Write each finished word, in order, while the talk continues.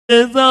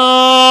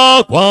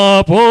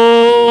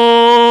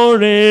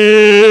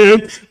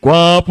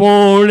kwa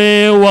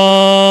pole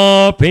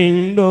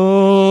wapendo,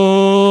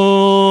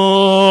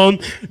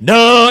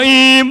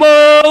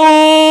 daima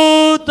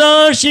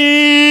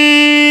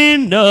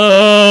utashinda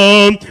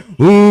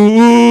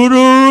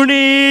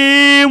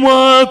uhuruni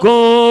mwako.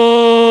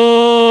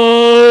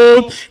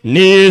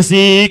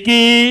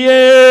 Nisikie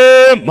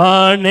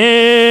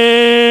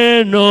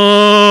maneno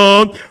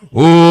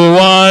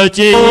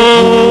uwache,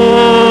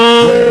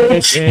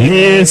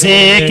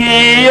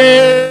 nisikie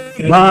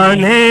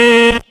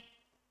maneno.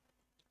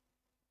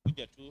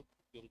 Kuja tu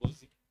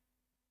kiongozi,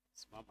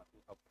 simama tu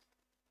hapo,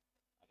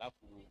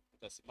 alafu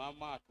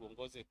utasimama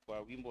tuongoze kwa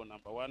wimbo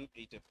number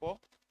 184,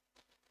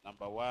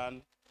 number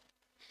 1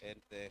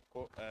 and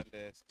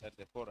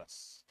the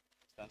chorus,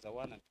 stanza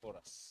 1 and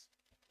chorus.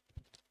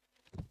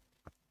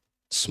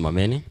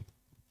 Simameni.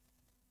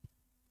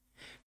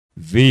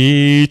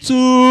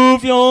 Vitu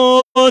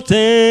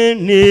vyote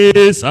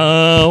ni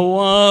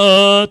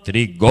sawa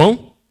trigo,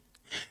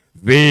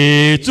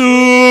 vitu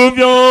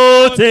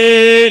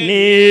vyote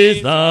ni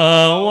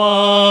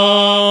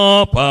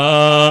sawa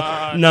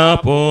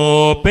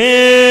panapo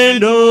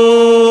pendo,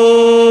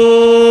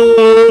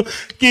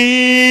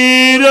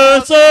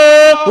 kila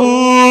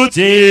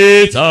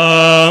sauti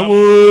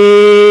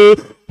tamu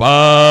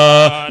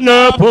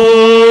panapo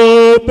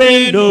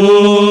pendo,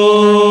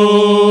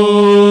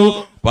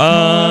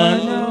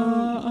 pana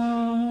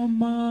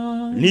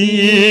amani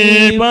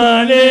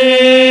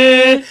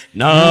pale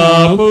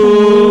na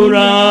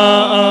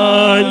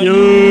furaha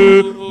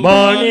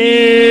nyumbani,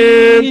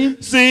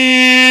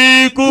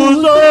 siku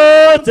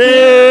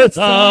zote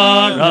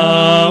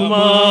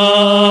salama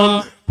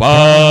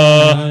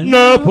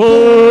panapo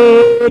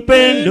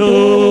pendo,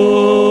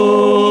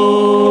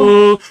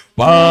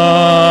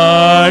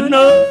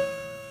 panapo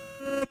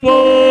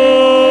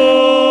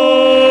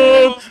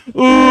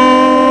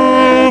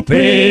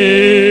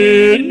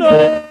upendo,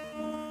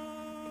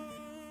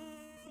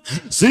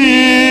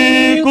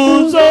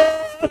 siku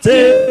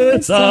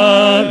zote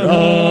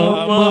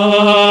salama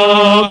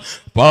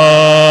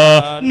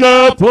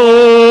panapo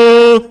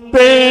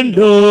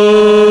pendo.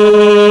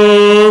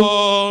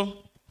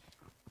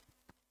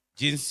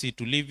 Jinsi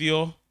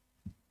tulivyo,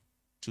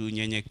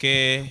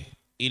 tunyenyekee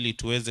ili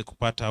tuweze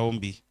kupata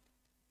ombi.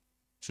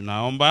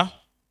 Tunaomba.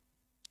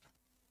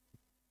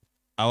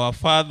 Our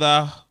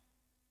Father,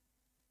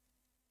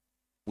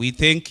 we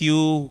thank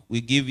you,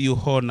 we give you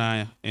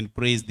honor and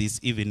praise this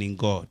evening,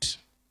 God.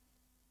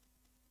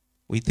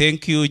 We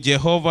thank you,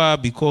 Jehovah,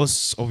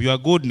 because of your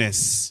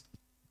goodness.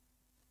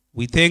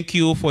 We thank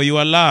you for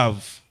your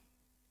love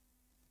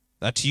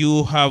that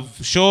you have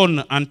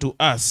shown unto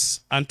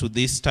us unto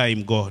this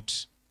time, God.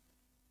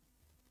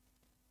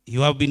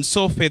 You have been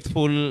so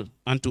faithful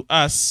unto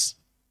us.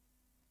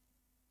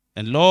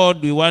 And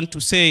Lord, we want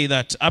to say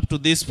that up to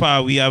this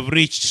far we have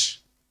reached.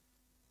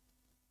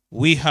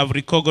 We have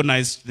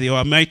recognized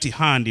your mighty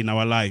hand in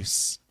our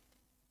lives.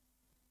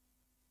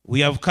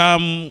 We have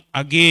come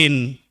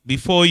again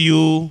before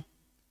you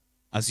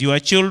as your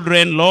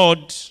children,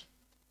 Lord,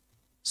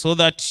 so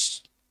that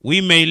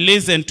we may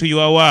listen to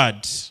your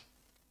word.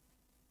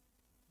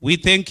 We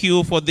thank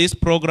you for this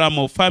program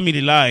of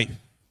Family Life,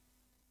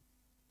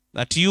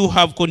 that you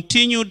have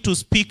continued to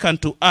speak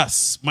unto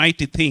us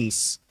mighty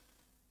things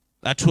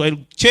that will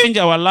change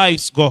our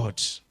lives,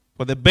 God,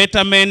 for the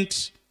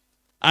betterment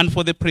and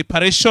for the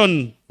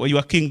preparation for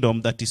your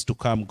kingdom that is to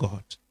come,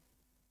 God.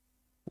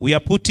 We are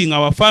putting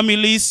our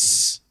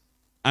families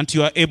into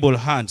your able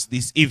hands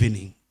this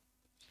evening,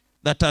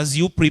 that as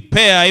you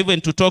prepare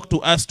even to talk to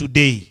us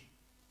today,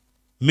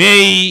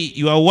 may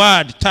your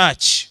word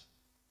touch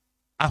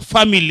a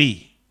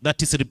family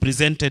that is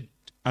represented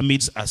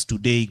amidst us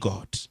today,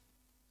 God.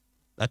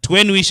 That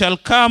when we shall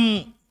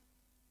come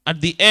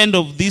at the end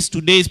of this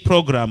today's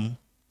program,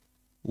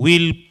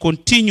 we'll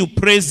continue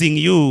praising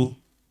you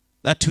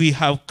that we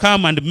have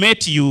come and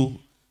met you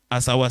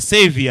as our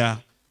Savior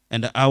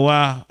and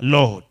our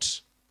Lord.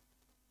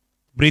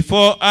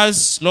 Before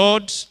us,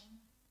 Lord,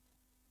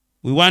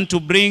 we want to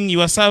bring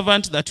your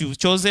servant that you've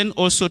chosen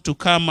also to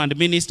come and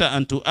minister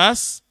unto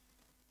us.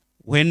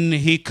 When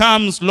he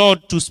comes,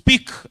 Lord, to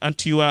speak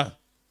unto your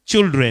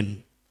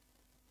children,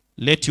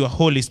 let your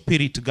Holy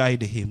Spirit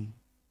guide him.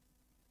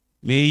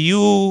 May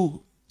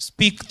you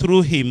speak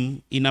through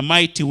him in a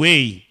mighty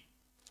way.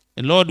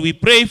 And Lord, we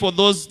pray for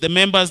the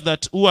members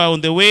who are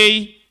on the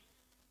way.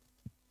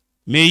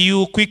 May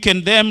you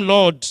quicken them,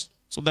 Lord,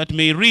 so that they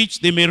may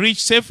reach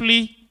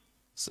safely,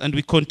 and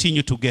we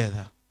continue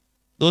together.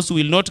 Those who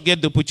will not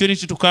get the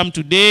opportunity to come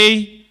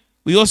today,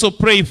 we also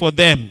pray for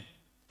them,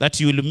 that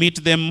you will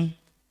meet them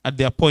at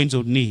their points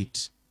of need,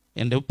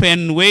 and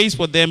open ways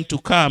for them to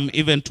come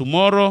even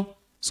tomorrow,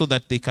 so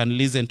that they can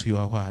listen to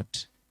your word.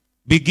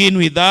 Begin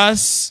with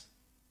us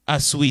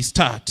as we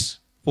start,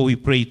 for we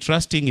pray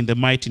trusting in the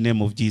mighty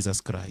name of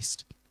Jesus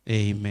Christ.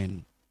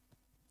 Amen.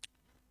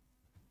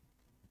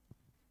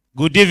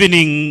 Good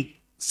evening,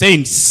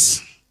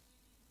 saints.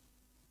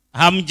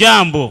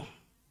 Hamjambo.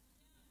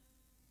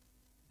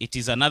 It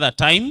is another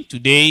time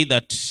today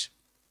that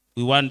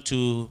we want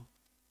to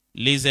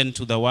listen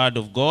to the word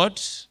of God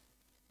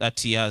that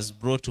he has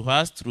brought to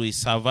us through his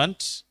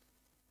servant,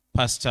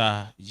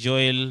 Pastor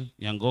Joel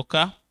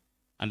Nyang'oka,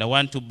 and I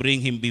want to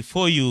bring him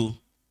before you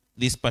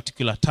this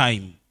particular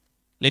time.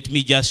 Let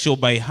me just show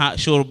by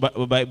show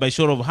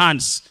of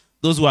hands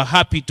those who are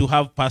happy to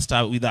have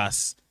Pastor with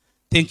us.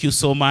 Thank you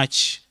so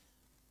much.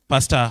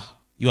 Pastor,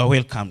 you are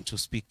welcome to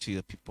speak to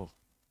the people.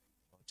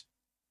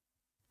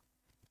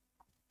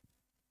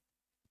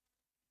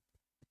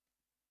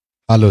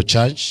 Hello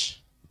church.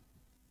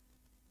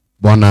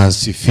 Bwana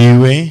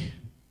asifiwe.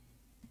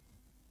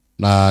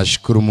 Na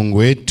shukuru Mungu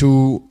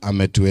wetu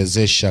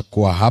ametuwezesha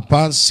kuwa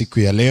hapa siku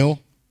ya leo.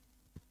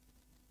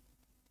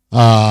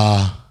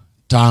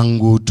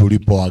 Tangu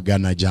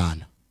tulipoagana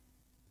jana.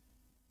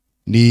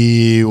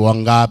 Ni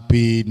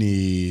wangapi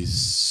ni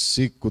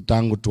siku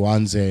tangu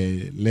tuanze,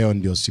 leo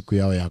ndio siku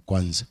yao ya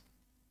kwanza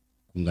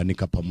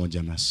kuunganika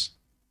pamoja nasi.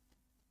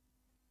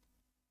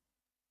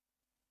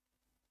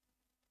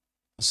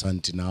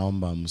 Asante,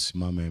 naomba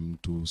msimame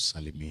mtu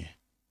salimie.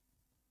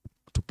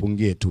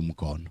 Tupungie tu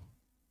mkono.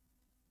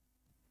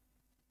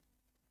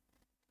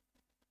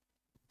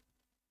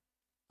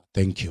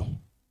 Thank you.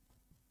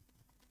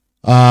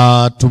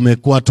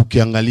 Tumekuwa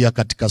tukiangalia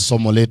katika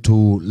somo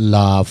letu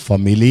la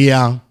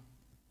familia,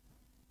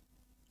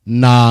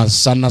 na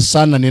sana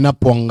sana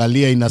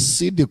ninapoangalia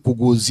inasidi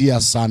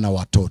kuguzia sana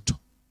watoto.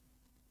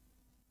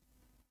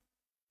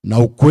 Na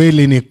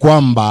ukweli ni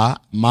kwamba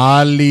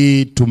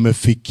mahali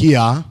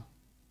tumefikia,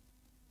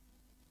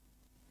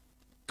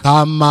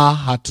 kama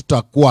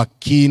hatutakuwa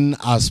keen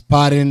as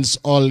parents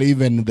or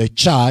even the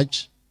church,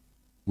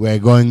 we are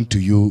going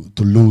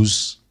to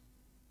lose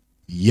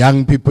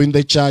young people in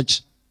the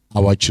church,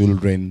 our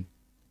children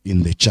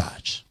in the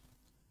church.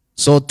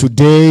 So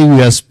today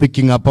we are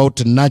speaking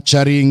about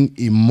nurturing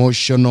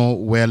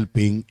emotional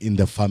well-being in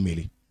the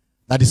family.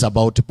 That is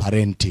about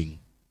parenting.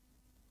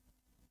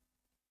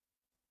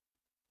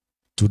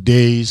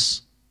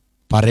 Today's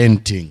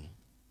parenting.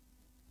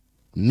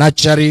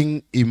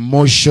 Nurturing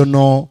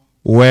emotional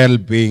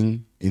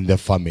well-being in the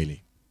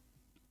family.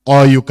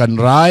 Or you can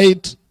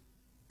write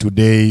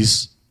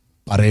today's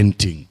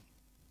parenting.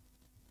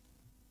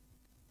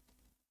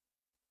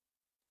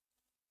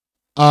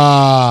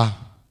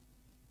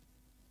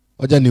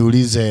 Waja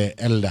niulize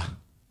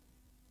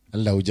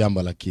Elda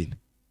ujambo, lakini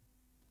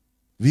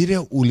vile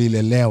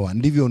ulilelewa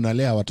ndivyo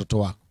unalea watoto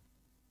wako?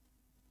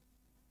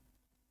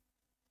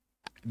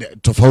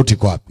 Tofauti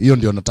kwa wapi? Hiyo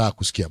ndio nataka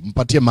kusikia.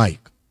 Mpatie mic.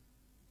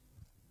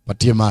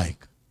 Patie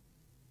mic.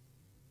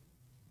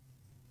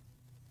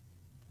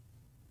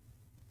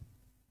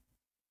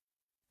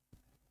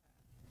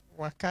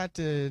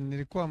 Wakati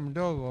nilikuwa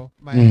mdogo,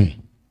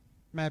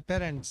 my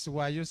parents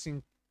were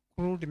using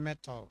crude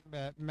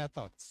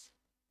methods.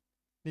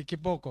 Ni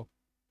kiboko.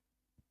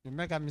 You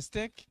make a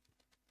mistake,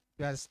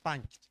 you are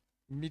spanked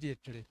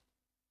immediately.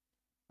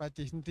 But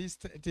in these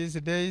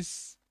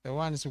days, the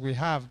ones we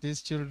have,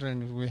 these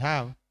children we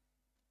have,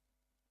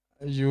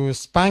 you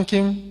spank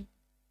him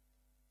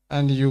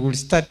and you will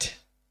think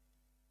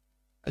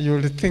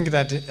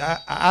that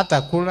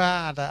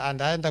atakula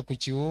and aenda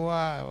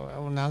kuchiua,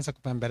 unaanza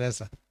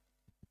kupembeleza.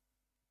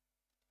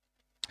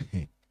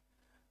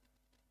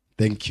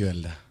 Thank you,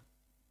 Elder.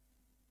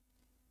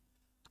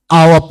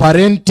 Our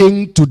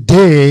parenting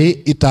today,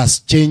 it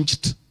has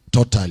changed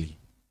totally.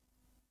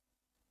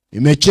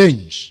 It may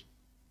change.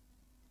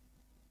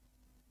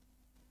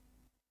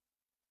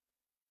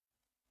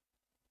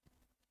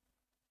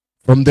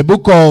 From the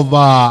book of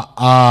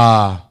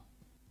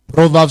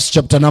Proverbs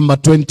chapter number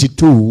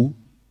 22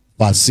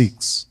 verse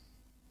 6.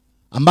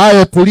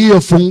 Ambayo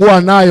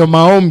tuliyofungua nayo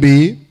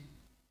maombi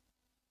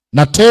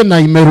na tena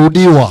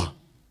imerudiwa.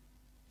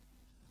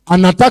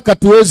 Anataka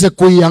tuweze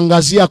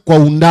kuiangazia kwa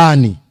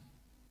undani,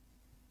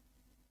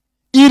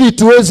 ili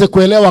tuweze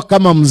kuelewa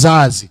kama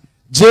mzazi.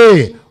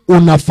 Je,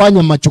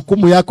 unafanya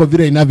majukumu yako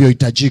vile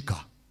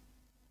inavyohitajika?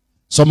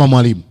 Soma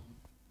mwalimu.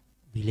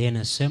 Biblia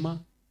inasema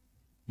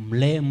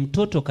mlee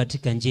mtoto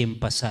katika njia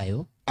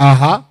impasayo.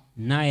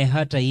 Naye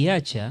hata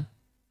iacha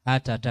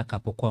hata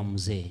atakapokuwa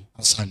mzee.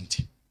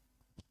 Asante.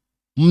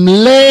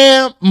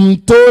 Mlee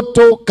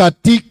mtoto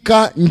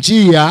katika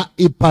njia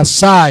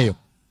ipasayo,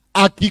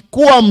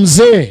 akikuwa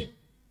mzee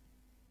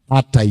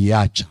hata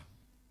iacha.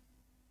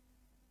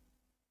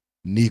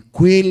 Ni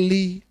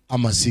kweli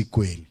ama si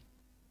kweli?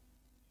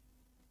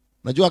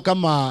 Najua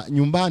kama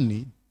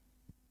nyumbani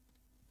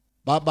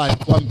baba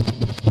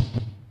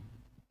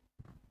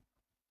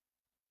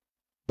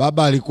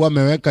alikuwa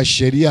ameweka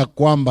sheria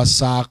kwamba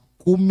saa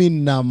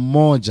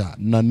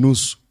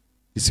 11:30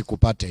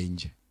 isikupate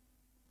nje.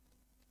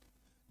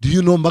 Do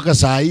you know, mpaka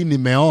saa hii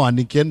nimeoa,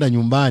 nikienda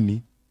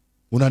nyumbani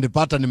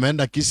unanipata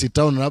nimeenda Kisi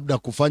town labda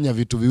kufanya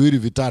vitu viwili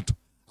vitatu,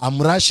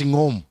 I'm rushing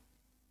home.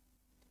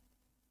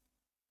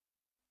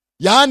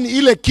 Yaani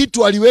ile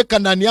kitu aliweka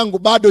ndani yangu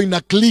bado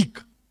ina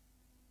click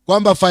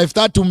kwamba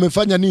 5:30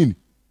 umefanya nini.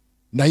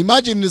 Na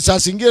imagine saa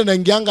zingine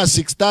naingianga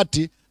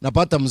 6:30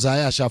 napata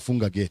mzaya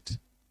ashafunga gate.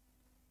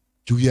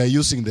 You are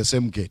using the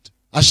same gate.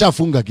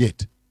 Ashafunga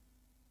gate.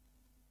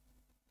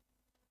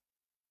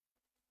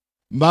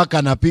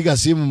 Mpaka napiga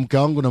simu mke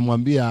wangu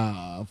namwambia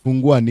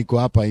fungua, niko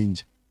hapa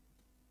nje.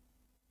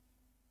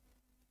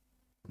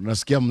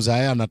 Unasikia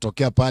mzae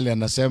anatokea pale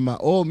anasema,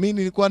 "Oh, mimi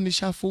nilikuwa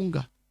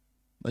nishafunga.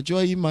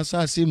 Najua hii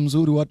masaa si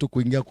mzuri watu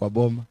kuingia kwa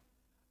boma."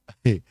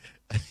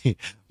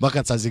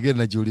 Mpaka saa zingine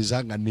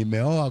najiulizanga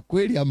nimeoa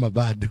kweli ama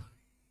bado?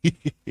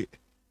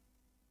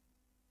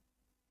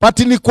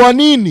 Pati ni kwa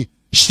nini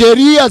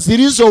sheria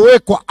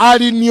zilizowekwa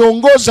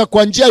aliniongoza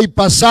kwa njia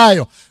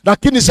ipasayo,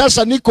 lakini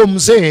sasa niko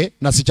mzee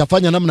na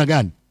sijafanya namna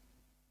gani?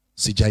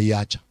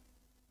 Sijaiacha.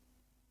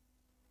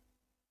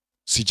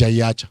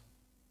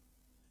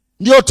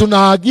 Ndio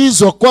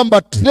tunaagizwa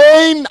kwamba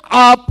train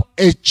up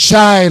a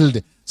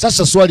child.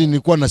 Sasa swali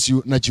nilikuwa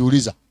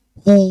najiuliza,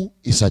 who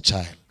is a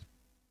child?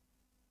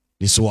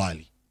 Ni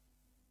swali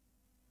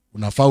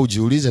unafaa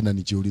ujiulize na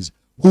nijiulize,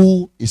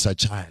 who is a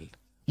child?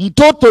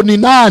 Mtoto ni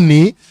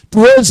nani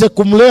tuweze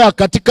kumlea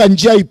katika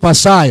njia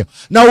ipasayo?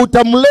 Na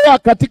utamlea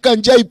katika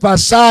njia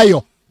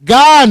ipasayo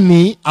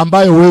gani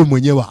ambayo wewe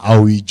mwenyewe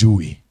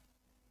hauijui?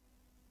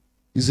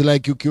 It's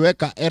like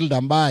ukiweka elder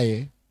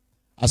ambaye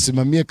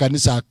asimamie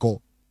kanisa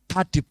ako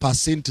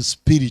 30%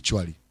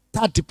 spiritually,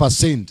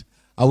 30%,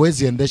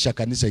 hawezi endesha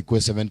kanisa ikuwe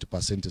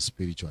 70%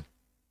 spiritually.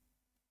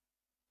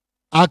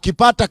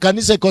 Akipata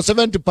kanisa iko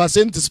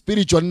 70%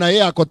 spiritual na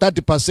yeye ako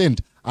 30%,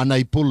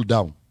 anaipull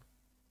down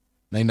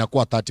na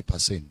inakuwa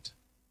 30%.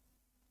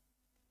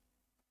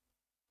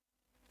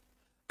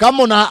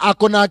 Kama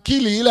ako na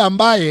akili ile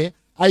ambaye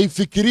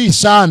haifikirii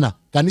sana,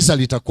 kanisa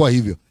litakuwa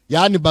hivyo.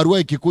 Yaani barua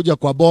ikikuja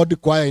kwa board,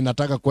 kwaya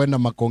inataka kwenda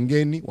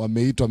Makongeni,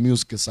 wameitwa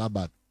music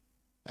Sabbath.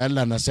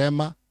 Ella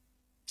anasema,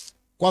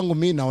 kwangu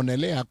mimi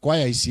naonelea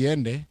kwaya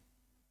isiende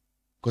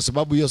kwa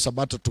sababu hiyo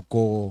Sabato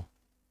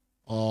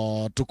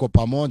tuko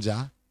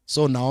pamoja,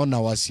 so naona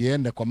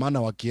wasiende kwa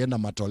maana wakienda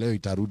matoleo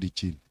itarudi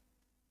chini.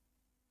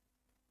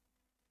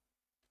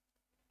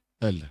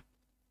 Ella,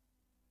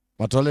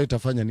 matoleo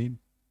itafanya nini?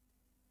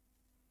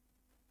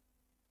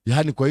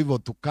 Yaani kwa hivyo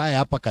tukae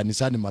hapa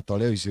kanisani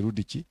matoleo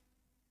isirudi chini?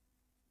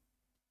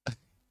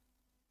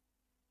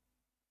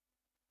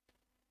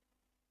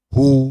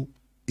 Who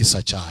is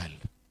a child?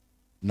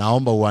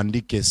 Naomba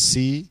uandike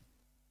CHILD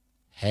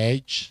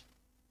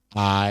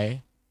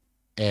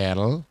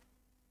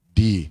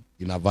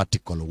in a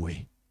vertical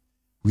way.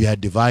 We are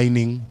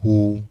divining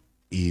who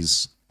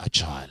is a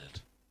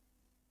child.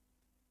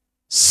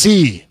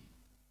 C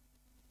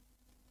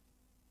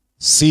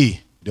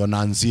ndio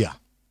naanzia.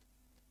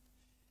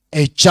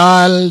 A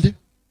child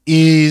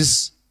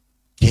is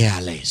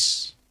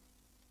careless.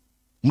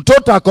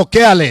 Mtoto ako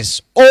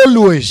careless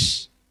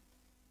always.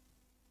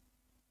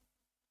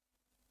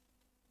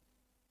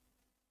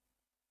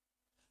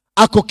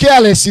 Ako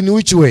careless in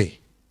which way?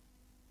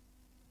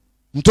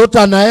 Mtoto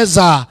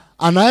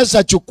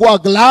anaweza chukua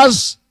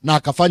glass na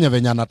akafanya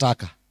venye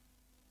anataka.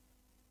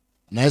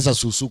 Anaweza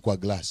susu kwa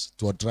glass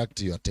to attract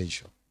your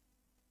attention.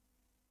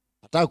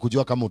 Hataka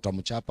kujua kama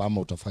utamchapa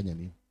ama utafanya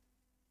nini.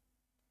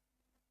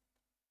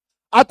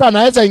 Hata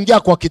anaweza ingia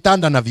kwa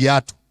kitanda na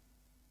viatu.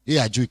 Yeye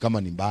hajui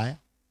kama ni mbaya.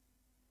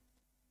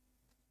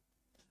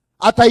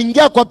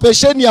 Ataingia kwa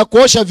pesheni ya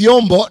kuosha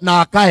vyombo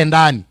na akae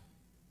ndani.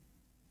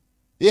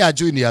 Yeye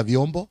hajui ni ya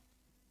vyombo.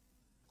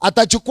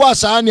 Atachukua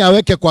sahani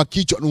aweke kwa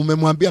kichwa,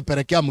 umemwambia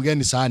pelekea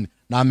mgeni sahani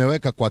na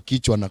ameweka kwa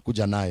kichwa na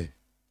kuja naye.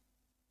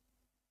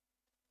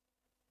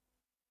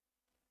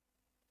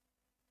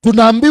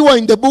 Tunaambiwa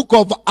in the book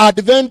of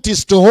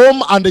Adventist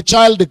Home and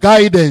Child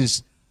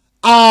Guidance,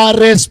 a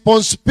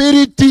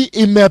responsibility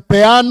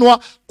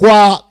imepeanwa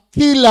kwa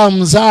kila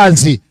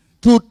mzazi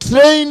to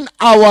train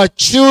our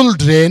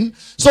children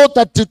so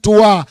that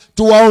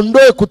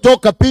tuwaondoe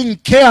kutoka being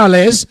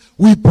careless,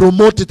 we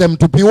promote them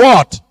to be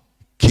what?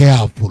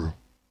 Careful.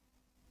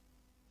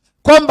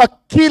 Kwamba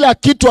kila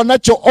kitu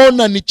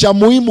anachoona ni cha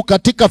muhimu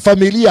katika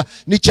familia,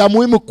 ni cha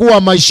muhimu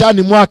kuwa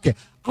maishani mwake,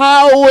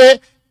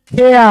 awe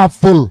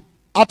careful.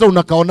 Hata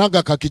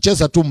unakaonaga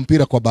kakicheza tu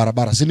mpira kwa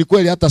barabara, si ni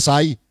kweli? Hata saa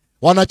hii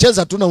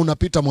wanacheza tu na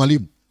unapita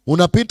mwalimu,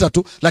 unapita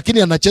tu,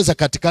 lakini anacheza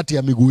katikati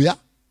ya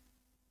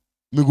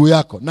miguu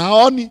yako.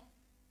 Naoni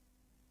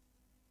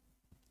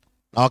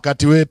na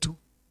wakati wetu,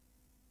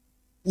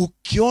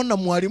 ukiona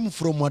mwalimu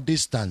from a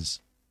distance,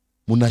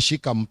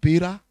 mnashika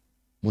mpira,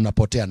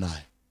 mnapotea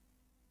naye.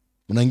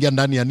 Mnaingia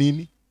ndani ya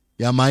nini?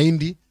 Ya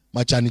mahindi,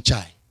 machani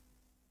chai.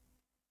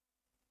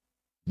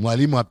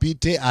 Mwalimu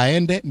apite,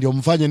 aende, ndio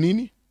mfanye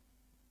nini?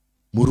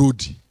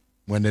 Murudi,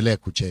 muendelee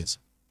kucheza.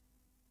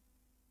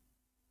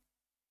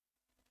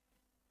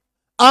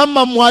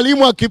 Ama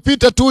mwalimu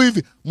akipita tu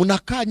hivi,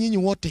 mnakaa nyinyi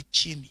wote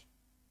chini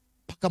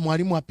mpaka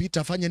mwalimu apite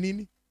afanye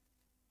nini?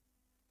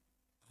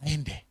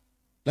 Aende.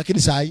 Lakini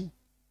saa hii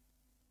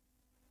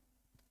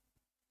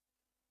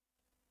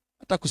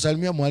hata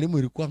kusalimia mwalimu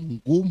ilikuwa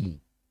ngumu.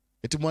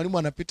 Eti mwalimu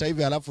anapita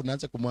hivi alafu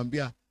unaanza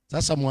kumwambia,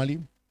 sasa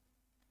mwalimu.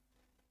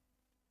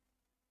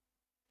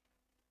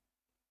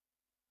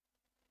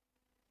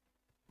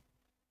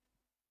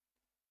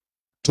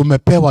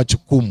 Tumepewa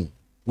jukumu.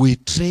 We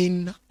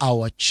train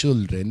our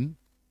children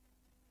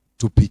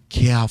to be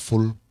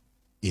careful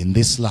in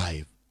this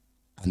life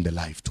and the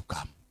life to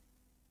come.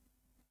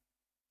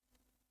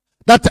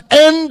 that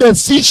any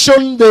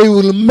decision they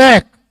will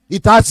make,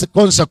 it has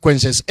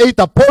consequences,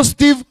 either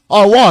positive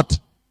or what?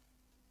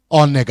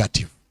 Or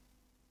negative.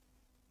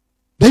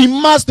 They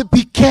must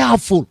be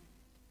careful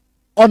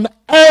on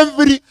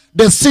every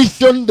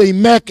decision they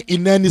make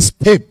in any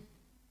step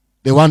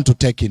they want to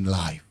take in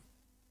life.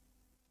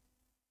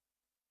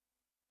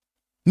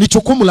 Ni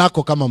jukumu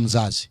lako kama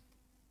mzazi.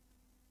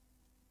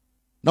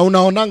 Na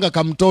unaonanga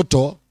kama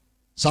mtoto,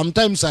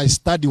 sometimes I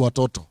study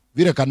watoto.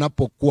 Vile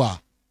kanapokuwa,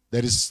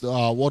 there is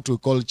what we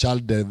call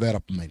child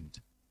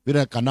development.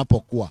 Vile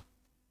kanapokuwa,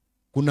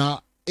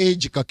 kuna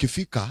age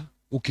kakifika,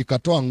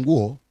 ukikatoa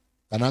nguo,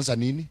 kanaanza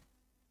nini?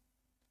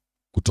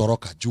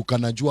 Kutoroka. Juu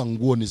kanajua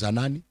nguo ni za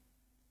nani?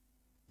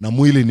 Na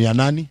mwili ni ya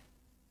nani?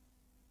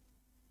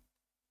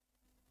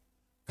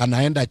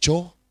 Kanaenda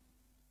choo,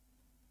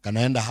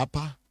 kanaenda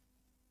hapa,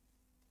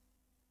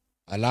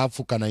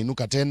 alafu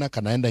kanainuka tena,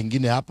 kanaenda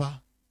ingine hapa.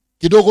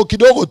 Kidogo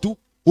kidogo tu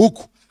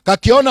huku.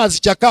 Kakiona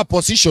asichakaa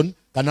position,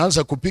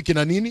 kanaanza kupiki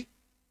na nini?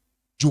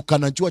 Juu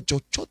kanajua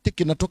chochote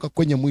kinatoka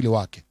kwenye mwili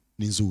wake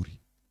ni nzuri,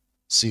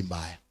 si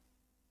mbaya.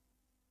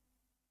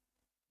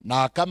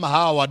 Na kama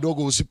hawa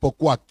wadogo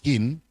usipokuwa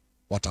keen,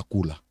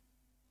 watakula.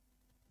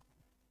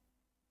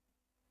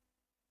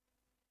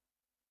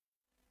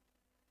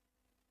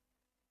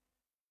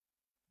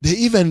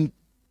 They even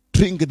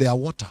drink their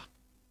water,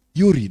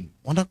 urine,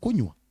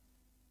 wanakunywa.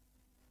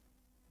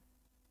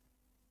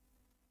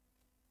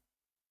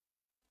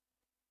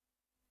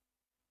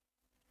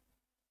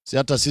 Si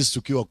hata sisi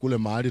tukiwa kule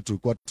mahali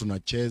tulikuwa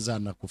tunacheza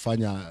na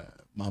kufanya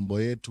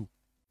mambo yetu,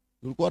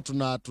 tulikuwa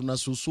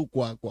tunasusu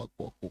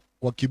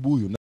kwa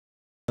kibuyu na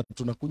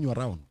tunakunywa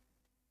round.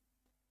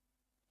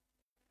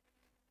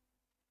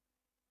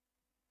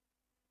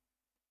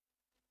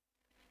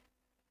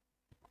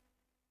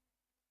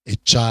 A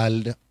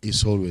child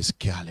is always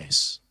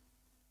careless.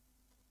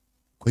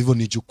 Kwa hivyo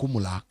ni jukumu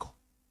lako.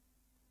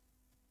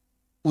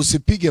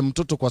 Usipige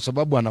mtoto kwa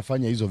sababu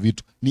anafanya hizo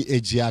vitu, ni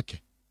age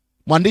yake.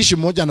 Mwandishi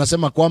mmoja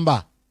anasema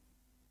kwamba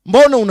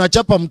mbona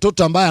unachapa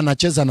mtoto ambaye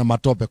anacheza na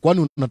matope?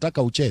 Kwani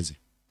unataka ucheze?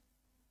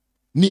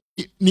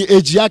 Ni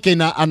age yake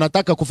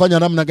anataka kufanya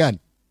namna gani?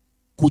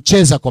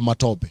 Kucheza kwa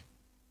matope.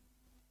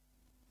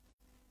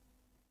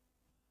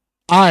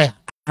 Aya,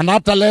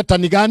 anataleta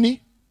ni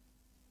gani?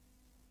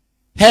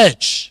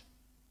 H.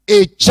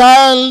 A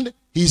child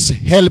is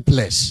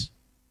helpless.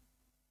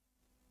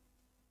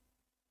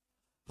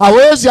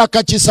 Hawezi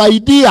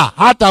akajisaidia,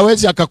 hata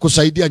hawezi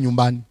akakusaidia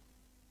nyumbani.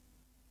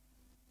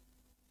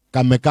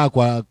 Kamekaa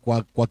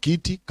kwa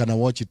kiti, kana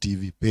watch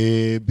TV.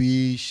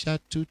 Baby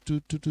shark tu tu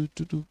tu tu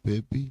tu tu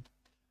baby.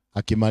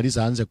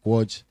 Akimaliza aanze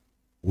kuwatch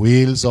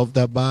Wheels of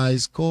the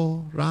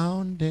Bicycle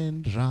round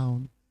and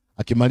round.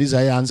 Akimaliza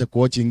yeye aanze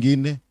kuwatch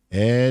ingine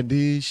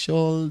Head,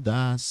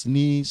 shoulders,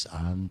 knees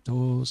and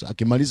toes.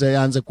 Akimaliza yeye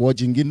aanze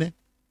kuwatch ingine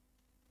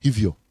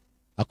hivyo.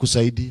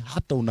 Akusaidi,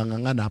 hata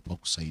unang'ang'ana hapa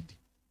akusaidi.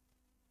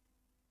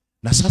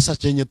 Na sasa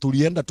chenye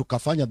tulienda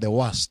tukafanya the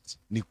worst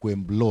ni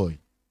kuemploy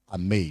a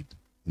maid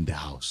in the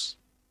house.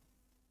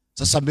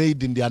 Sasa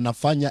maid ndiye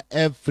anafanya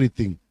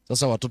everything.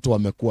 Sasa watoto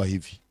wamekuwa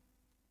hivi.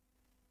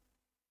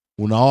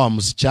 Unaoa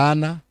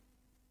msichana,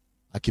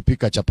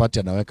 akipika chapati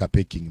anaweka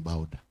baking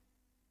powder,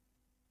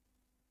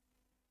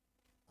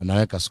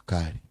 anaweka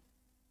sukari.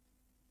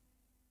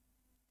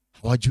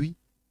 Hawajui.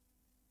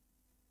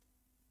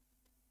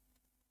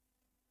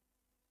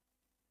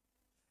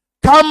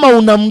 Kama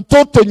una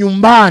mtoto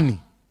nyumbani,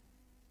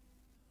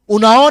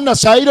 unaona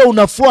saa ile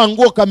unafua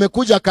nguo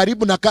kamekuja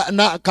karibu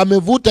na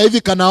kamevuta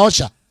hivi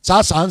kanaosha,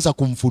 sasa anza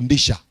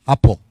kumfundisha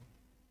hapo.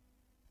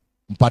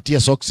 Mpatie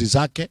soksi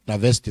zake na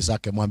vesti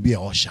zake, mwambie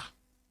osha.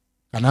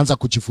 Kanaanza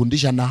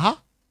kujifundisha na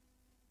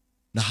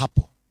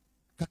hapo.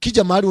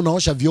 Kakija mahali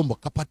unaosha vyombo,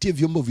 kapatie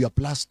vyombo vya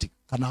plastic,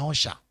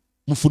 kanaosha,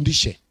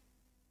 mfundishe.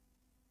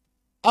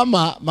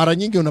 Ama mara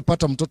nyingi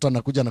unapata mtoto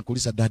anakuja na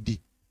kuuliza, daddy,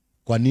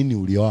 kwa nini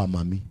ulioa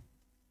mami?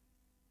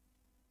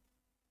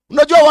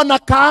 Unajua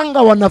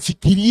wanakaanga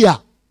wanafikiria,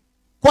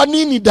 kwa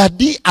nini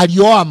daddy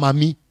alioa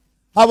mami?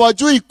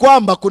 Hawajui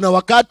kwamba kuna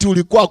wakati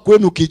ulikuwa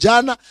kwenu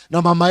kijana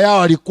na mama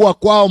yao alikuwa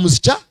kwao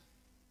msichana.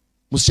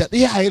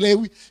 Yeye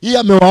haelewi. Yeye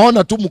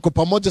amewaona tu mko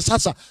pamoja,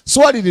 sasa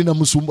swali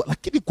linamsumbua,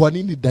 lakini kwa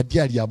nini daddy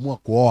aliamua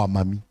kuoa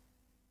mami?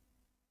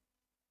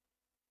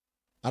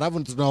 Alafu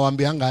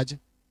tunawaambianga aje?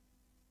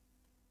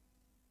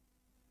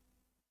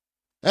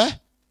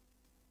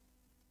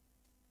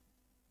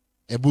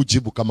 Ebu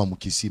jibu kama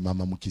Mkisi,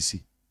 mama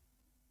Mkisi.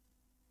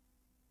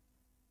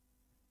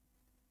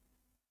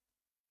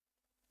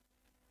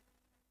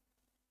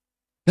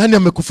 Nani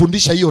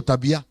amekufundisha hiyo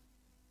tabia?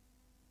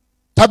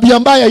 Tabia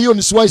mbaya hiyo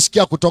nisiwahi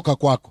sikia kutoka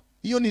kwako.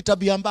 Hiyo ni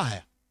tabia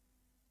mbaya.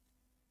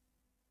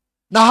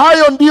 Na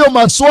hayo ndiyo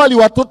maswali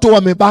watoto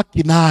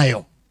wamebaki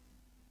nayo.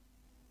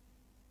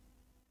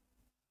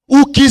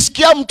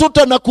 Ukisikia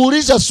mtoto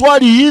anakuuliza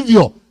swali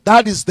hivyo,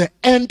 that is the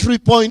entry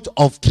point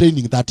of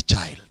training that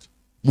child.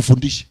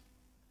 Mfundishe.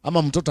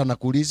 Ama mtoto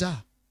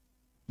anakuuliza,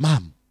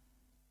 mam,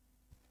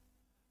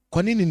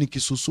 kwa nini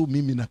nikisusu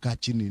mimi nakaa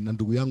chini na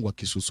ndugu yangu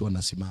akisusu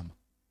anasimama?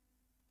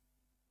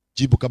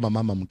 Jibu kama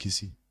mama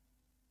Mkisi.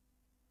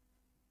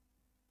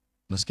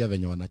 Nasikia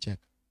venye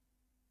wanacheka.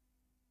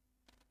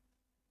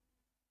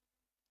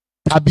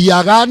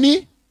 Tabia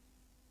gani?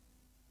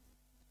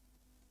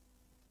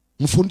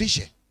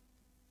 Mfundishe.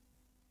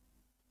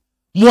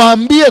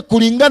 Mwambie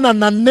kulingana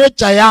na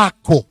nature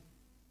yako.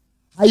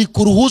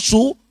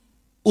 Haikuruhusu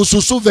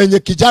ususu venye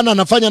kijana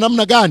anafanya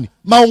namna gani?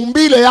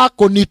 Maumbile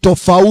yako ni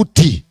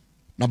tofauti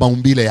na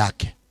maumbile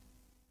yake.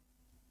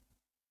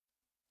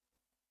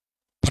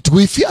 But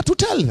we fear to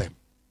tell them.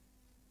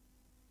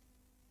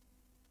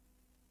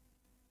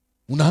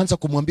 Unaanza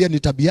kumwambia ni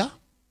tabia.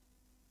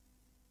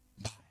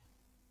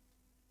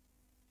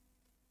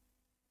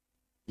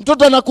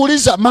 Mtoto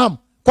anakuuliza, "Mom,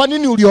 kwa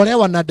nini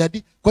uliolewa na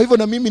daddy? Kwa hivyo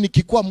na mimi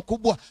nikikuwa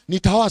mkubwa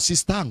nitaoa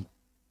sistangu."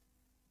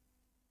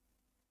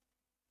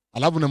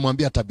 Alafu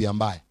namwambia tabia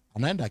mbaya.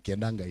 Anaenda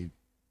akiendanga hivi.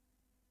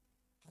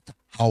 Hata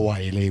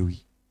hawaelewi.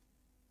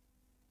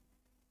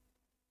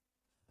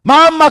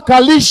 Mama,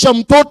 kalisha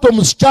mtoto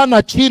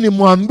msichana chini,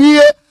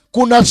 mwambie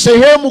kuna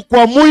sehemu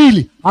kwa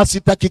mwili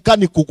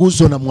hasitakikani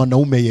kuguzwa na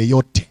mwanaume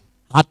yeyote,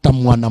 hata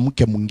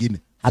mwanamke mwingine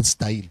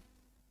hastahili.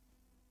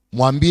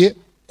 Mwambie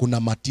kuna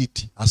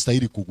matiti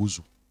hastahili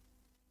kuguzwa.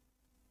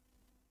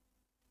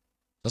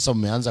 Sasa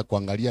mmeanza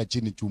kuangalia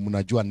chini tu,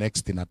 mnajua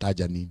next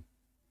nataja nini.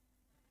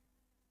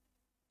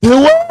 The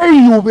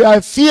way you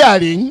are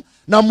fearing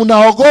na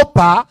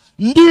mnaogopa,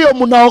 ndio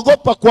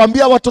mnaogopa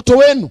kuambia watoto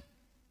wenu.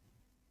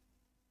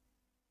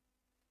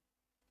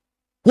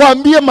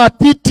 Waambie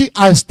matiti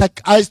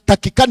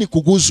haitakikani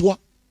kuguzwa.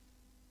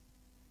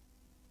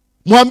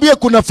 Mwambie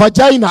kuna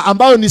vagina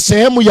ambayo ni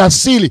sehemu ya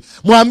siri.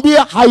 Mwambie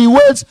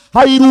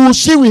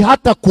hairuhusiwi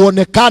hata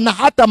kuonekana,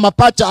 hata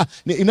mapacha,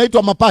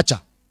 inaitwa mapacha,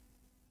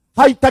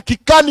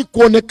 haitakikani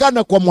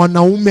kuonekana kwa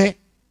mwanaume.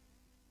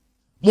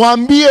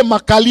 Mwambie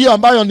makalio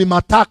ambayo ni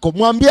matako,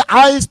 mwambie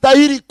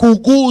haistahili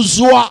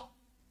kuguzwa.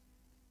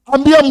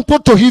 Ambia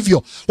mtoto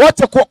hivyo.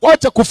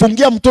 Wacha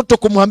kufungia mtoto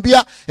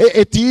kumwambia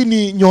eti hii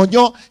ni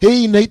nyonyo,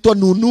 hii inaitwa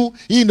nunu,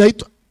 hii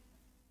inaitwa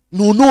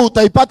nunu.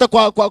 Utaipata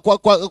kwa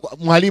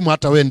mwalimu,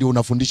 hata wewe ndio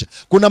unafundisha.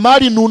 Kuna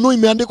mahali nunu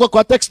imeandikwa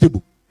kwa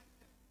textbook.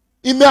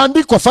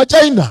 Imeandikwa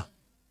vagina.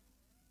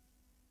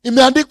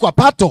 Imeandikwa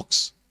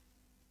buttocks.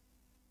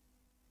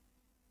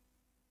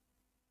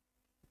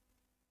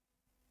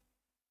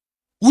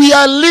 We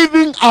are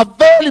living a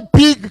very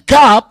big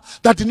gap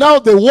that now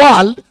the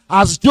world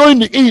has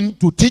joined in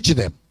to teach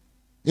them.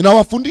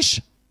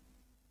 Inawafundisha.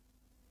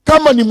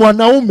 Kama ni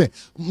mwanaume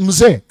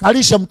mzee,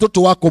 kalisha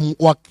mtoto wako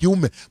wa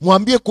kiume,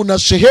 mwambie kuna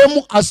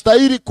sehemu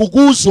hastahili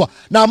kuguswa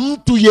na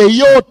mtu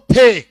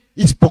yeyote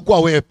isipokuwa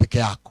wewe peke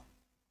yako.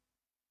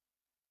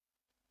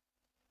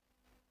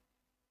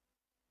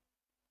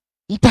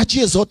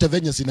 Mtajie zote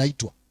venye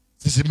zinaitwa.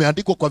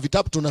 Zimeandikwa kwa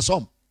vitabu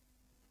tunasoma.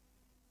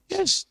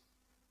 Yes.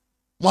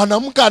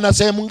 Mwanamke ana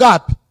sehemu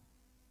ngapi?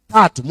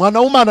 3.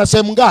 Mwanaume ana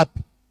sehemu ngapi?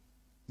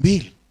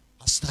 2.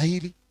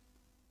 Hastahili.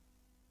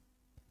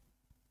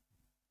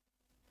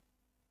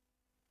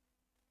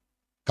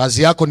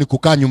 Kazi yako ni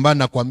kukaa nyumbani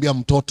na kuambia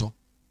mtoto,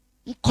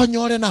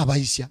 "Mkonyole na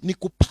abaisha,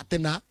 nikupate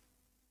na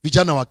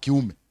vijana wa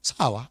kiume."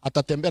 Sawa,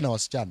 atatembea na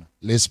wasichana,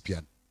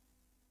 lesbian.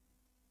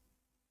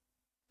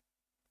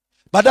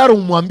 Badala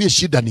umwambie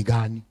shida ni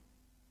gani.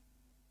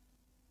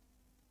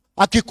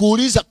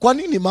 Akikuuliza, "Kwa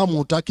nini mama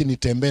hutaki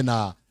nitembee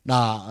na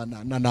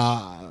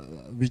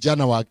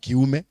vijana wa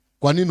kiume?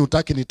 Kwa nini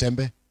hutaki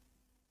nitembee?"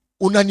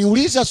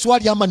 Unaniuliza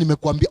swali ama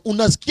nimekuambia?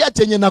 Unasikia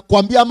chenye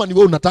nakwambia ama ni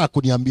wewe unataka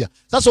kuniambia?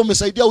 Sasa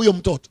umesaidia huyo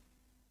mtoto.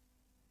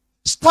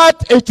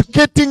 Start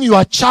educating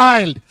your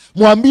child.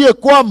 Mwambie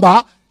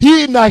kwamba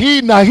hii na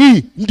hii na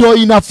hii ndio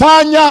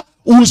inafanya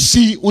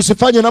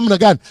usifanye namna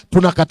gani.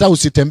 Tunakataa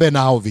usitembee na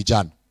hao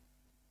vijana.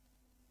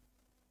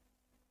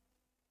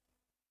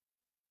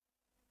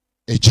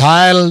 A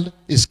child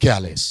is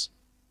careless.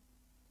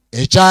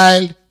 A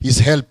child is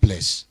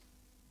helpless.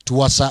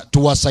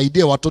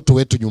 Tuwasaidie watoto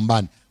wetu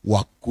nyumbani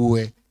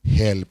wakuwe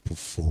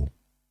helpful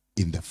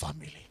in the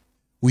family.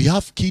 We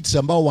have kids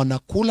ambao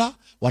wanakula,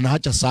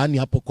 wanaacha sahani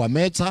hapo kwa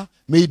meza,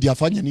 maid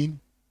afanye nini?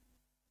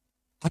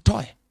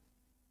 Atoe.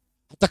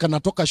 Hata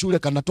kanatoka shule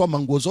kanatoa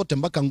manguo zote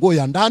mpaka nguo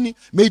ya ndani,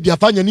 maid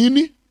afanye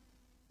nini?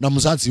 Na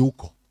mzazi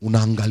huko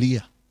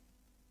unaangalia.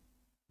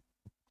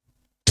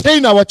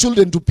 Train our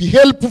children to be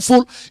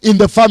helpful in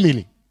the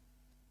family.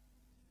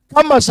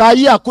 Kama saa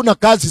hii hakuna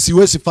kazi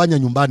siwezi fanya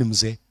nyumbani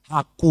mzee,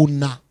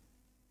 hakuna.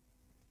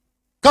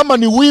 Kama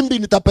ni wimbi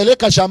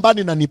nitapeleka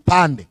shambani na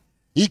nipande.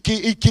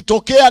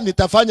 Ikitokea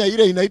nitafanya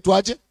ile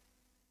inaitwaje?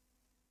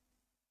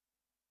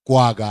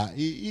 Kwaga.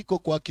 Iko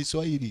kwa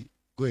Kiswahili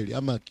kweli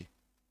ama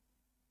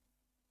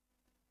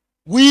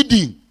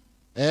weeding.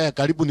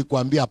 Karibu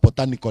nikuambia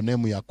botanical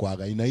name ya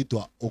kwaga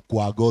inaitwa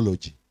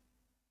aquagology.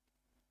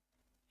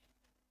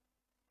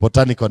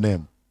 Botanical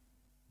name.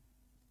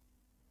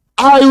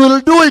 I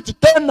will do it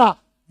tena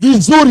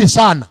vizuri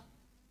sana.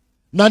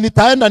 Na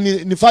nitaenda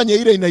nifanye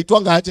ile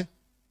inaitwanga aje?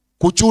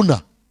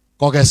 Kuchuna,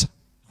 kogesa.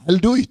 I'll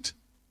do it.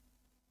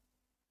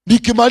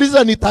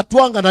 Nikimaliza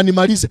nitatwanga na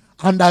nimalize.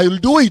 And I'll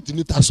do it,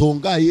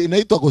 nitasonga,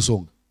 inaitwa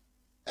kusonga.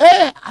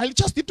 I'll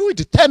just do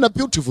it tena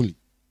beautifully.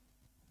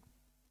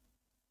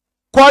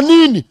 Kwa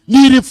nini?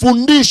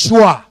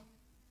 Nilifundishwa.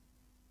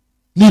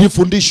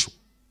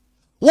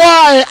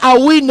 Why are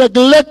we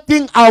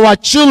neglecting our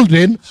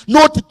children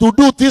not to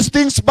do these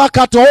things back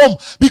at home?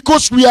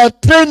 Because we are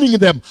training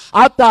them.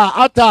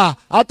 Hata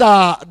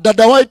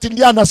Dada White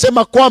ndiye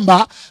anasema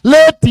kwamba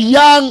let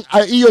young,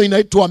 hiyo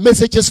inaitwa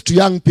messages to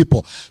young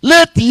people.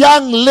 Let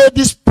young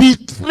ladies be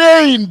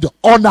trained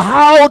on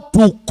how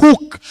to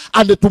cook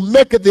and to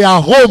make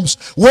their homes.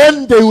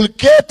 When they will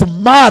get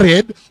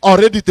married,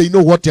 already they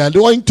know what they are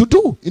going to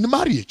do in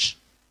marriage.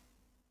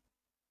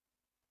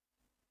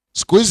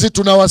 Siku hizi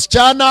tuna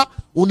wasichana,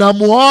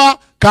 unamuoa,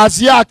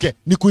 kazi yake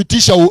ni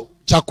kuitisha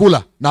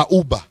chakula na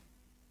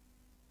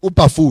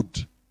Uber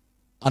food.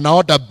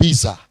 Anaorder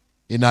pizza,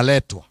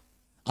 inaletwa.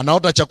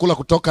 Anaorder chakula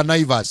kutoka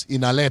Naivas,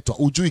 inaletwa.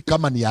 Ujui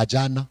kama ni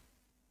ajana.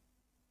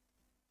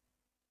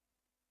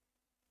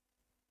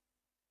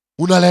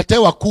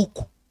 Unaletewa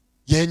kuku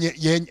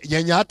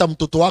yenye hata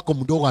mtoto wako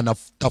mdogo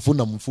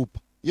anatafuna mfupa.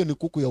 Hiyo ni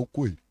kuku ya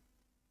ukweli.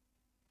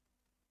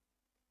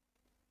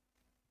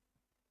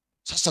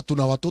 Sasa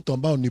tuna watoto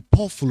ambao ni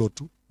poflo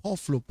tu,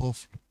 poflo.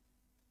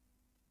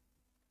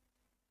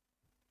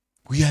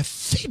 We are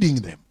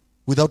feeding them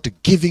without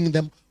giving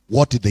them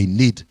what they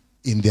need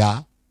in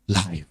their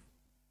life.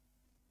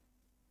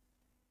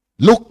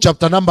 Luke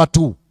chapter number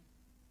 2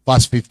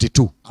 verse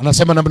 52.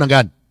 Anasema namna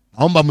gani?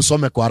 Naomba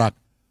msome kwa haraka.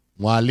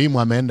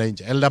 Mwalimu ameenda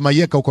nje. Elda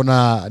Mayeka uko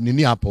na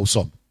nini hapo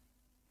usome?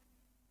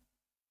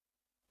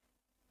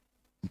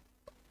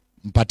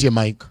 Mpatie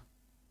mic.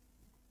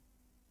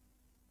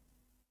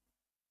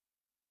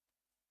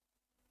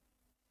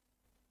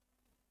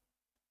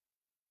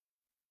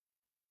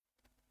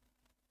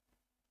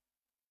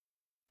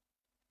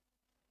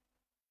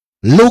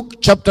 Luke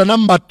chapter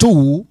number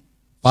 2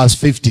 verse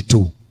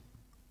 52.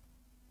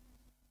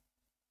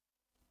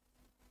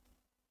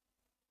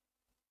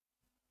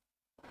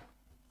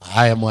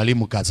 Haya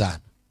mwalimu kazana.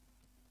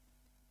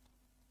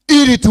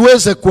 Ili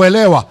tuweze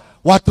kuelewa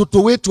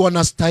watoto wetu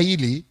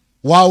wanastahili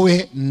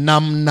wawe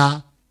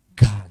namna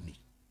gani.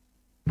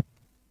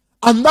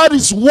 And that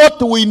is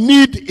what we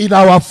need in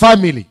our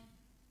family.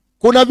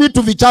 Kuna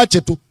vitu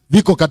vichache tu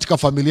viko katika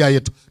familia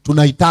yetu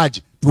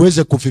tunahitaji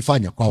tuweze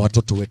kuvifanya kwa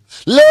watoto wetu.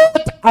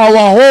 Let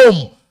our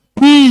home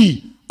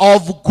be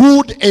of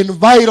good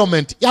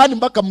environment. Yani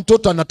mpaka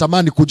mtoto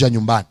anatamani kuja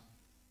nyumbani.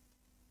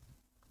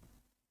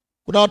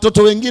 Kuna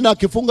watoto wengine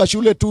akifunga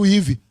shule tu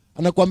hivi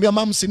anakuambia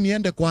mama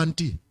niende kwa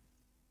auntie.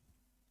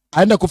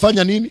 Aenda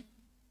kufanya nini?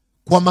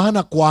 Kwa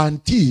maana kwa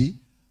auntie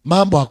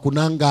mambo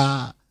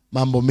hakunanga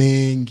mambo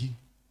mengi.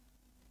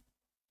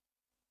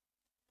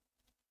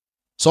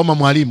 Soma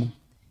mwalimu.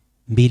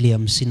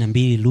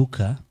 2:52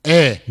 Luka.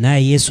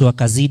 Naye Yesu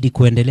akazidi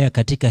kuendelea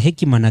katika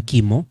hekima na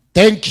kimo.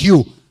 Thank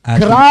you.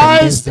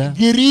 Christ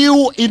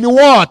grew in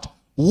what?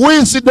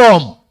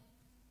 Wisdom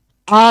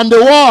and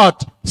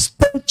what?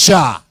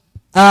 Stature.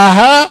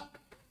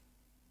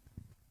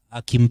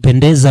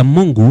 Akimpendeza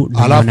Mungu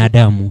na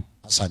mwanadamu.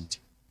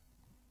 Asante.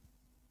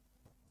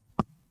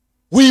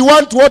 We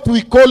want what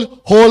we call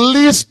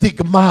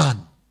holistic man.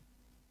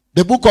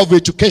 The book of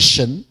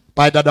education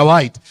by Dada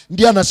White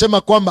ndiye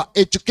anasema kwamba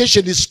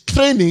education is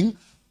training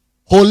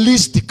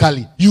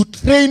holistically. You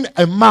train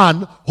a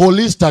man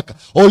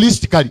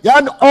holistically.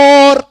 Yani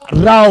all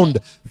round,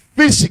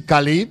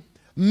 physically,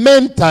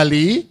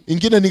 mentally,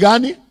 ingine ni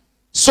gani?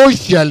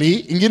 Socially,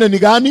 ingine ni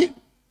gani?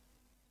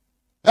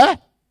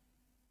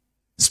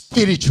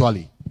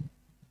 Spiritually.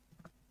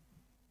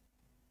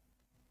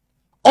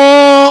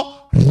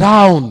 All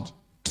round,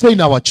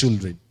 train our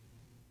children.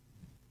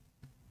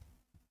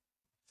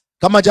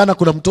 Kama jana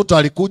kuna mtoto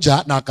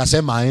alikuja na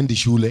akasema aendi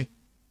shule.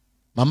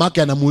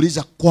 Mamake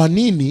anamuuliza kwa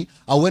nini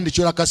auendi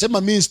shule?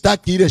 Akasema mimi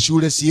sitaki ile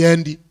shule,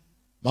 siendi.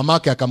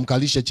 Mamake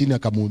akamkalisha chini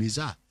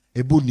akamuuliza,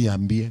 hebu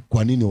niambie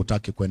kwa nini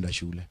hutaki kwenda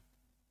shule?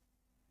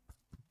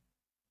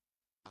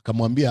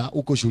 Akamwambia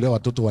huko shule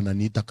watoto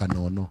wananiita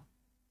kanono.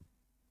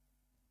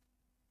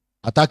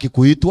 Hataki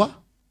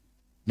kuitwa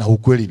na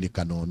ukweli ni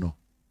kanono.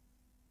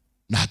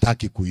 Na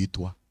hataki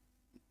kuitwa.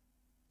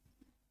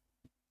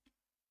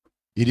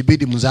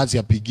 Ilibidi mzazi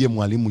apigie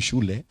mwalimu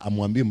shule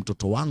amwambie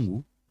mtoto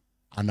wangu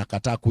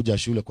anakataa kuja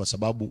shule kwa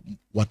sababu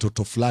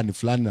watoto fulani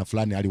na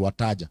fulani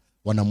aliwataja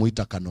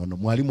wanamuita kanono.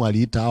 Mwalimu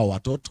aliita hao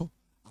watoto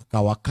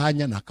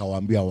akawakanya na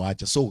akawaambia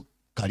waache. So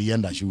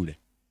kalienda shule.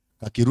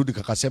 Kakirudi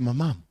kakasema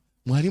mama,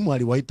 mwalimu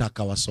aliwaita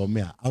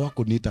akawasomea,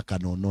 hawakuniita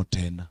kanono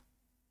tena.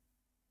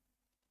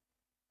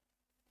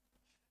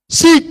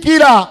 Si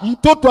kila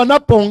mtoto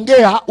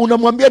anapoongea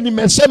unamwambia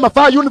nimesema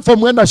vaa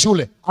uniform uenda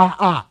shule.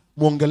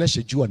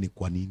 Muongeleshe jua ni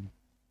kwa nini.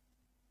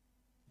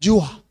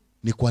 Jua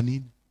ni kwa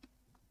nini.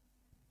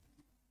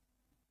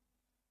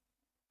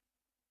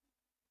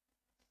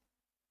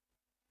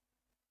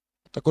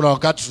 Kuna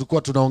wakati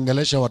tulikuwa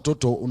tunaongelesha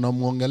watoto,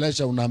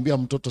 unamuongelesha unaambia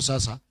mtoto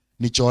sasa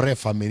nichore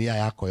familia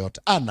yako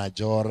yote.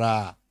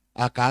 Anachora,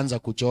 akaanza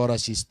kuchora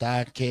sister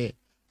yake,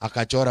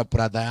 akachora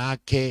brother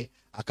yake,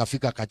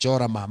 akafika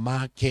akachora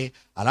mamake,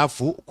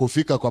 alafu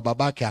kufika kwa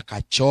babake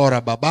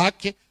akachora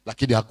babake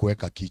lakini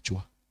hakuweka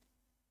kichwa.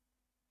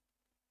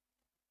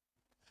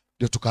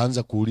 Ndio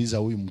tukaanza kuuliza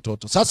huyu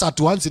mtoto. Sasa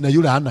hatuanzi na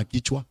yule hana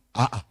kichwa.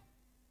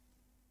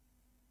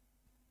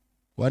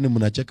 Kwani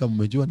mnacheka,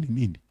 mmejua ni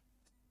nini?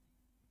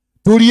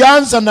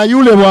 Tulianza na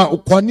yule wa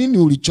kwa nini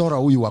ulichora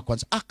huyu wa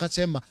kwanza?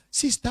 Akasema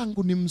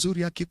sistangu ni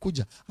mzuri,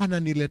 akikuja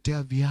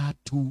ananiletea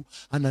viatu,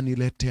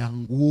 ananiletea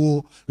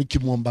nguo,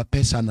 nikimwomba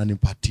pesa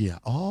ananipatia.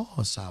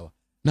 Sawa.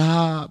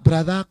 Na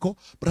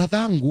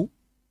bradhangu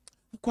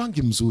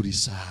kwangi mzuri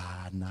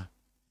sana.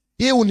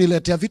 Yeye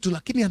uniletea vitu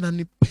lakini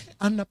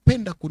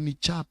anapenda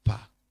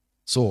kunichapa.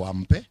 So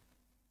ampe.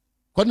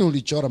 Kwani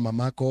ulichora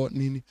mamako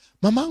nini?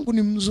 Mamangu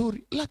ni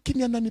mzuri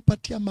lakini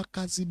ananipatia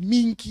makazi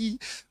mingi.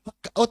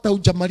 Hata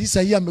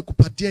hujamaliza hii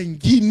amekupatia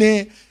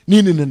ingine.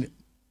 Nini.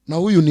 Na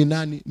huyu ni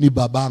nani? Ni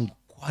babangu.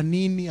 Kwa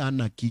nini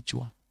ana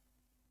kichwa?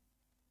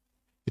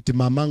 Eti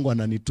mamangu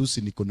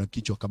ananitusi niko na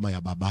kichwa kama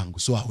ya babangu.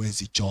 So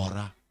hawezi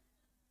chora.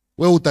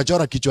 Wewe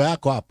utachora kichwa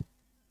yako hapo?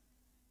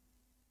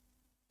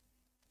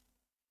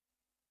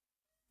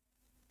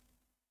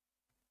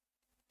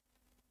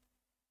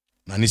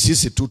 Na ni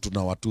sisi tu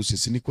tunawatusi,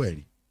 si ni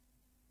kweli?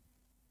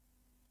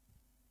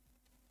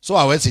 So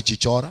hawezi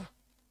chichora.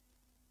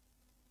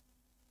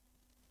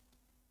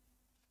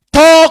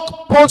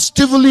 Talk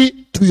positively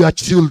to your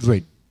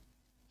children.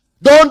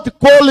 Don't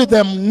call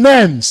them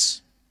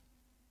names.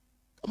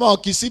 Kama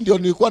wakisi ndio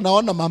nilikuwa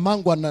naona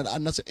mamangu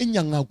anasema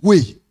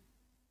enyang'awe.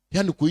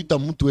 Yaani kuita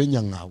mtu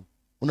enyang'au.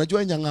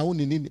 Unajua enyang'au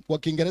ni nini? Kwa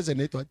Kiingereza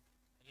inaitwa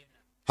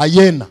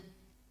hyena.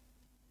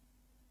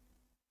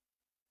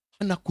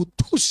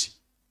 Anakutusi.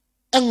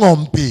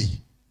 Ng'ombe.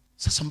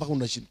 Sasa mpaka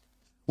unashinda.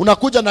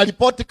 Unakuja na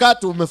report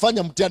card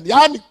umefanya mtihani.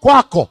 Yaani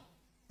kwako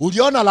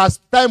uliona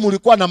last time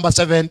ulikuwa number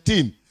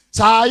 17.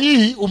 Saa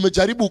hii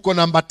umejaribu uko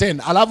number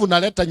 10. Alafu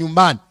unaleta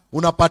nyumbani,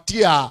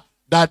 unapatia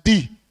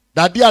daddy.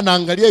 Daddy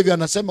anaangalia hivi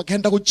anasema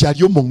kaenda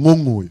kuchario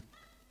mongongo huyo.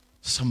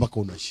 Sasa mpaka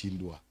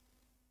unashindwa.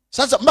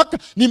 Sasa mpaka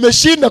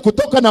nimeshinda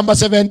kutoka number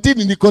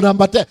 17 niko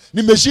number 10.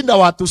 Nimeshinda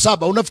watu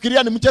 7.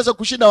 Unafikiria ni mchezo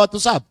kushinda watu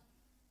 7?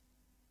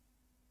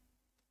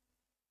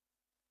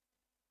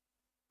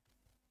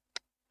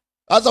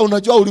 Sasa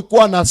unajua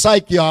ulikuwa na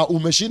psyche ya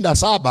umeshinda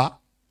 7.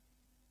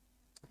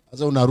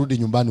 Sasa unarudi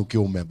nyumbani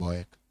ukiwa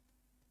umeboeka.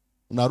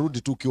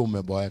 Unarudi tu ukiwa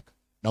umeboeka.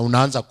 Na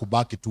unaanza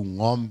kubaki tu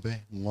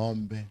ng'ombe.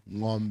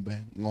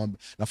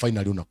 Na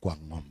finally unakuwa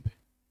ng'ombe.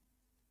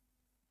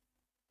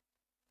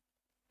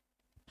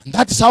 And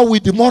that is how we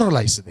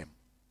demoralize them.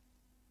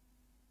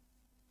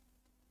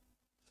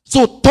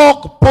 So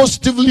talk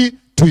positively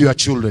to your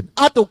children.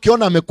 Hata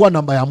ukiona amekuwa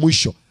namba ya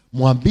mwisho,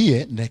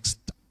 mwambie next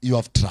you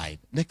have tried.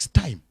 Next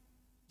time.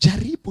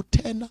 Jaribu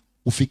tena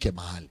ufike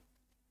mahali.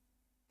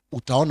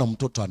 Utaona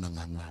mtoto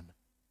anang'ang'ana.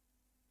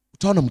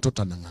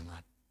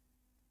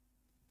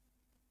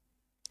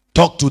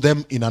 Talk to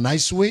them in a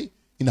nice way,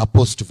 in a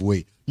positive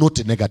way,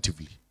 not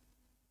negatively.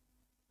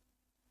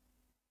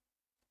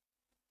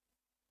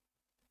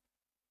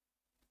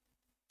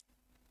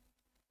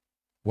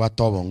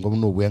 Watobongo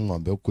mno we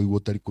ng'ombe uko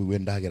utari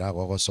kuiwendagira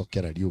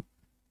gogocokera riu.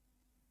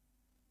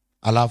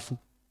 Alafu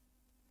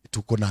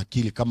tuko na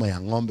akili kama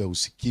ya ng'ombe,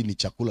 usikini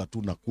chakula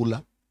tu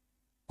nakula.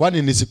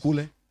 Kwani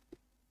nisikule?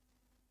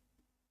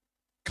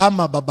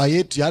 Kama baba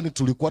yetu, yani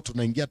tulikuwa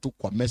tunaingia tu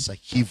kwa mesa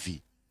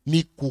hivi.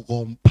 Ni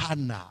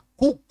kugompana.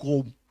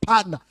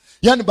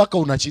 Yani mpaka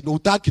unashinda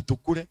utaki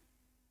tukule.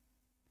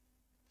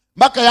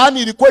 Mpaka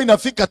yani ilikuwa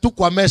inafika tu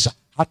kwa mesa.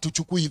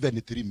 Hatuchukui even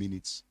 3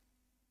 minutes.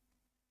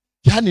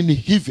 Yani ni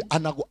hivi.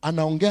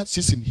 Anaongea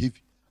sisi ni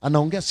hivi.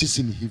 Anaongea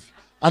sisi ni hivi.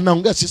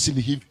 Anaongea sisi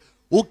ni hivi.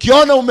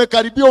 Ukiona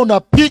umekaribia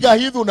unapiga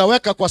hivi,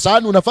 unaweka kwa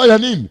sahani, unafanya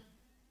nini?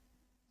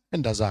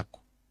 Enda zako.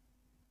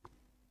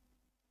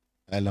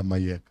 Ela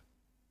mayeka.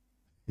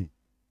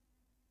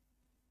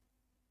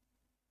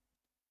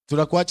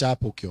 Tunakuacha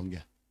hapo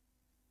ukiongea.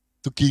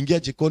 Tukiingia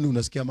jikoni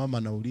unasikia mama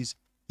anauliza,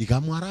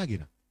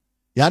 "Ikamwaragira?"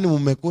 Yaani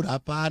mmekula?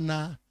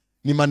 Hapana.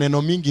 Ni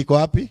maneno mingi iko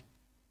wapi?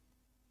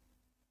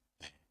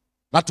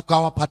 Na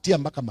tukawapatia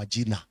mpaka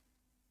majina.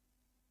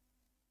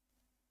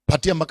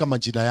 Patia mpaka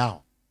majina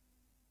yao.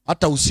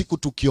 Hata usiku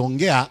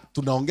tukiongea,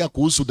 tunaongea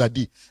kuhusu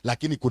dadi,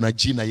 lakini kuna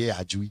jina yeye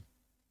hajui.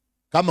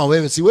 Kama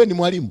wewe, si wewe ni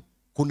mwalimu,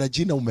 kuna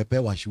jina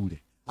umepewa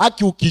shule.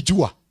 Haki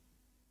ukijua,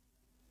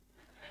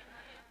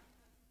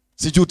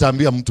 sijui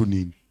utaambia mtu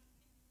nini.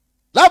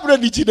 Labda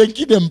ni jina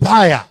lingine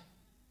mbaya.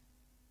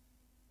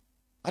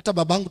 Hata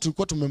babangu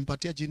tulikuwa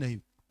tumempatia jina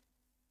hivi.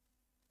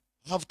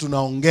 Hafu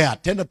tunaongea,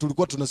 tena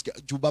tulikuwa tunasikia.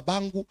 Juu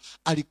babangu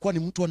alikuwa ni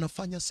mtu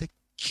anafanya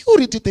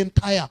security the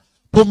entire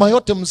boma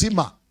yote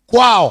mzima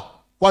kwao.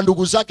 Kwa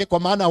ndugu zake, kwa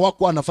maana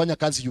hawakuwa anafanya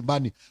kazi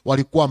nyumbani,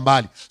 walikuwa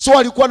mbali. So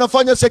walikuwa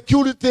anafanya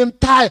security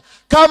entire.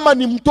 Kama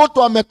ni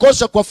mtoto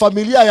amekosa kwa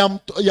familia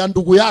ya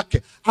ndugu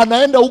yake,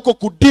 anaenda huko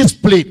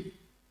kudiscipline.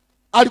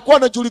 Alikuwa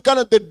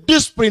anajulikana the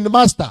discipline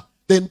master,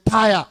 the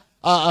entire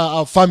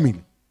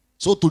family.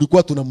 So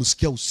tulikuwa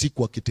tunamsikia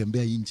usiku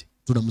akitembea nje.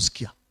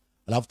 Tunamsikia.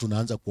 Alafu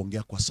tunaanza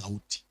kuongea kwa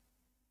sauti.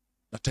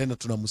 Na tena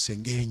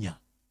tunamsengenya.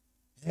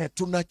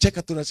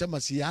 Tunacheka,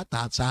 tunasema si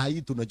hata saa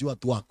hii tunajua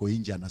tu ako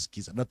nje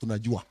anasikiza, na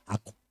tunajua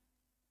ako.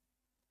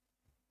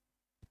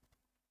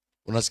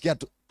 Unasikia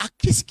tu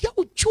akisikia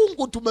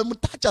uchungu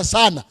tumemtacha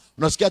sana.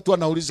 Unasikia tu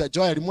anauliza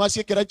Joel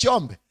mwasie kila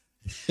chombe.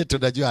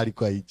 Tunajua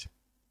alikuwa hicho.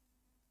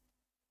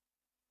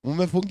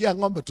 Mmefungia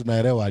ng'ombe,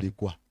 tunaelewa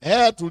alikuwa.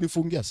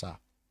 Tulifungia saa.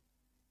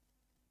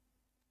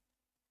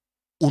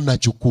 Una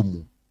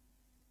jukumu.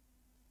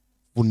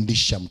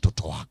 Fundisha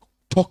mtoto wako.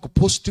 Talk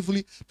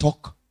positively,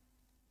 talk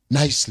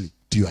nicely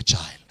to your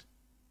child.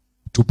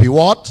 To be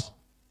what?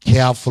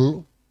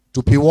 Careful.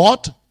 To be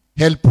what?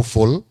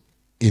 Helpful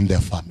in the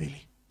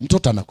family.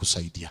 Mtoto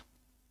anakusaidia.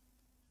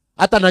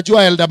 Hata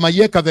najua Elda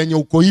Mayeka venye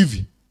uko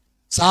hivi.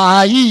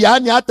 Saa hii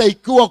yani hata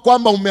ikiwa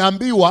kwamba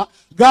umeambiwa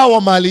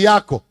gawa mali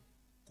yako,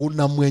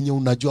 kuna mwenye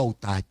unajua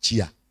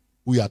utaachia.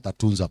 Huyu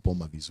atatunza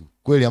poma vizuri.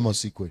 Kweli ama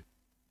si kweli?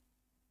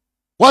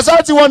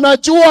 Wazazi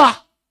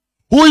wanajua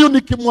huyu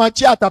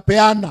nikimwachia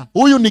atapeana.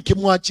 Huyu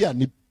nikimwachia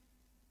ni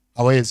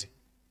hawezi.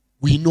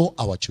 We know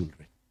our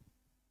children.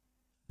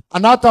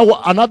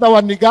 Another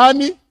one ni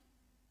gani?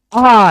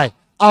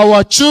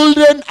 Our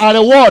children are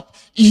what?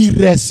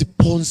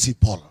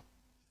 Irresponsible.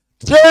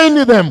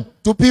 Train them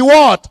to be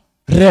what?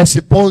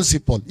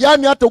 Responsible.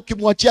 Yani hata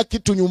ukimwachia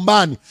kitu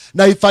nyumbani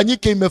na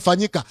ifanyike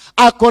imefanyika,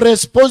 ako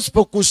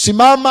responsible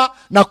kusimama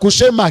na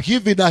kusema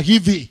hivi na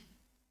hivi.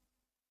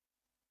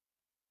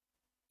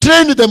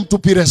 Train them to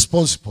be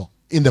responsible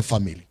in the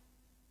family.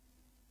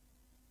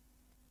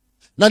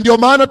 Na ndio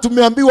maana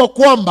tumeambiwa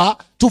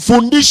kwamba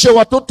tufundishe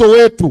watoto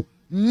wetu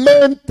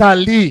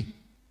mentally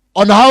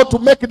on how to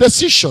make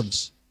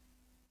decisions.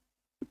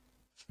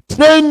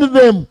 Train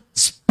them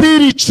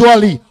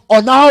spiritually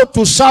on how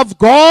to serve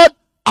God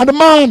and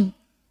man,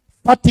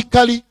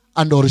 vertically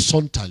and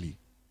horizontally.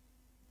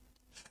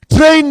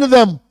 Train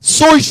them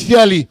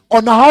socially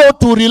on how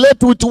to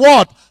relate with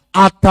what?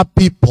 Other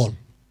people.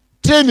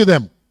 Train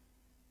them.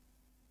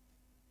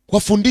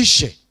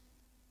 Wafundishe.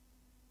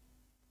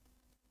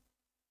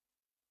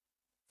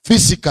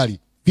 Physically,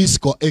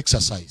 physical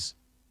exercise.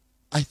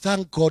 I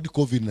thank God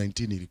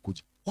COVID-19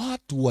 ilikuja.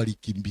 Watu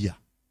walikimbia.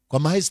 Kwa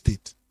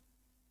maestate.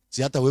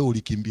 Si hata wewe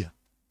ulikimbia.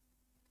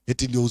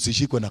 Eti ndio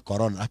usishikwe na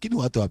corona. Lakini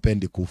watu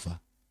wapendi kufa.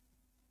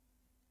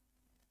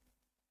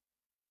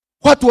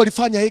 Watu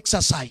walifanya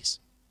exercise.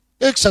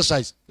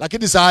 Exercise.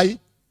 Lakini saa hii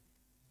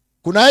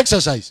kuna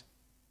exercise.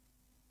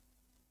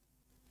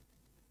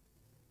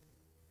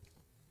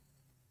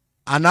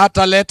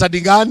 Anata letter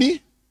ni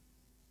gani?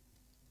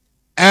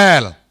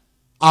 L.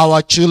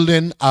 Our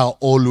children are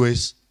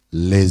always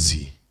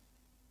lazy.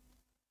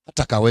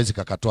 Hata kawezi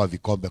kakatoa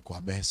vikombe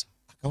kwa meza.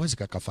 Kawezi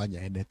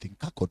kakafanya anything.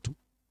 Kako tu.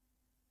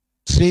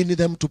 Train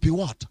them to be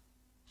what?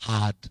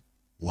 Hard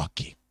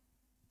working.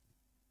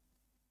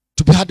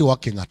 To be hard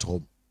working at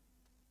home.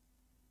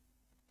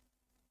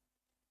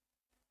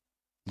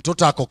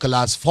 Mtoto ako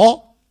class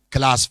 4,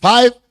 class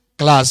 5,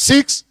 class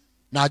 6,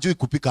 na hajui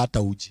kupika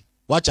hata uji.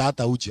 Wacha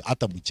hata uji,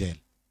 hata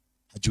mchele.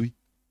 Hajui.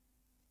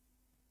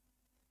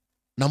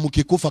 Na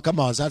mkikufa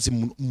kama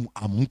wazazi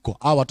amko,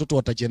 hao watoto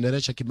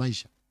watajendelesha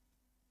kimaisha.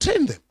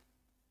 Train them.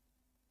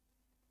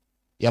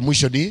 Ya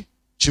mwisho ni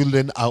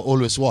children are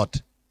always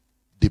what?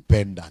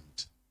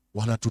 Dependent.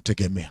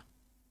 Wanatutegemea.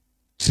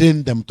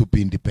 Train them to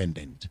be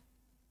independent.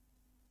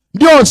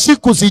 Ndio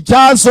siku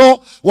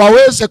zijazo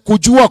waweze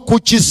kujua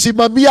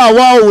kujisimamia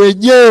wao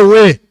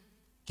wenyewe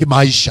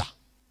kimaisha.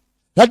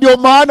 Na ndio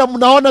maana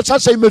mnaona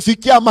sasa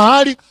imefikia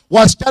mahali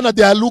wasichana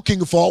they are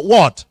looking for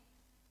what?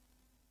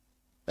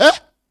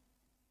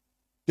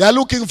 They are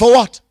looking for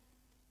what?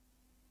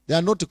 They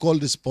are not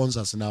called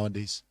sponsors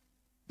nowadays.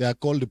 They are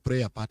called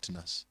prayer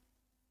partners.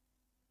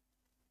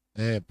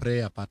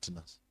 Prayer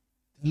partners.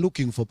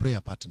 Looking for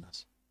prayer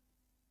partners.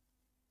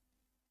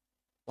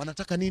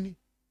 Wanataka nini?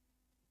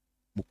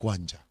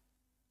 Mkwanja.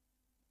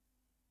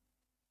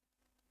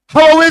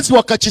 Hawawezi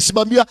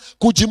wakajisimamia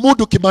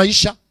kujimudu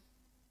kimaisha.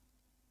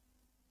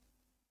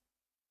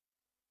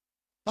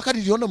 Wakati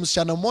niliona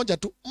msichana mmoja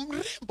tu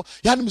mrembo,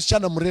 yani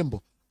msichana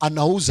mrembo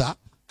anauza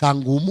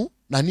kangumu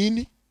na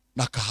nini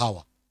na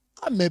kahawa.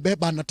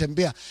 Amebeba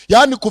anatembea.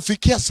 Yani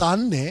kufikia saa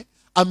 4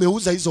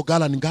 ameuza hizo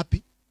galani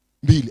ngapi?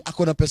 2.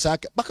 Ako na pesa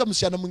yake. Baka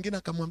msichana mwingine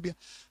akamwambia,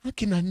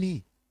 "Haki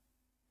nani?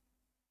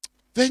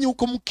 Venye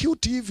uko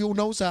mcute hivi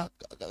unauza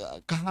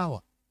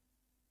kahawa.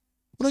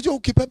 Unajua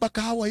ukibeba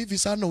kahawa hivi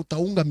sana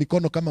utaunga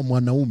mikono kama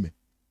mwanaume."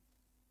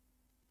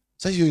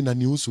 Sasa hiyo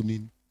inanihusu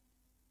nini?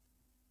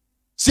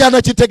 Si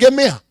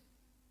anajitegemea.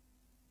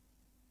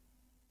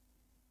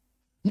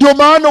 Ndio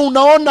maana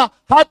unaona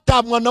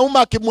hata mwanaume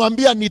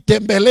akimwambia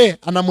nitembelee,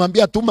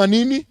 anamwambia tuma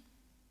nini?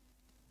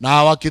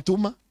 Na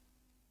wakituma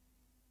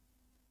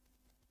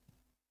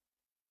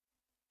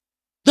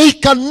they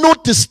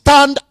cannot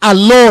stand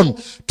alone.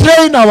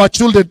 Train our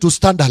children to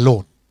stand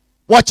alone.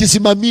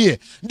 Wachisimamie.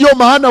 Ndio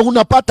maana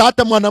unapata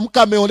hata mwanamke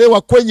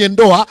ameolewa kwenye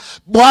ndoa,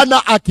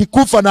 bwana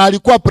akikufa na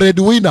alikuwa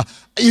breadwinner,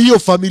 hiyo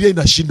familia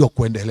inashindwa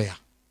kuendelea.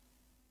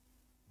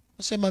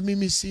 Nasema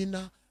mimi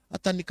sina,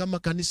 hata ni kama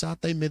kanisa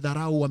hata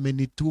imedharau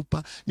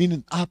wamenitupa.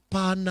 Nini?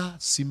 Hapana,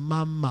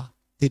 simama,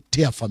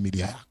 tetea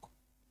familia yako.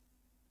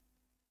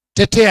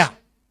 Tetea.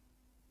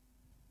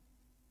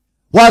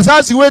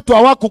 Wazazi wetu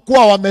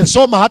hawakukuwa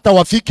wamesoma hata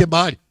wafike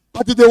mahali.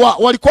 But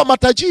walikuwa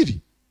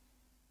matajiri.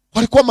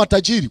 Walikuwa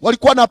matajiri,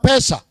 walikuwa na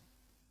pesa.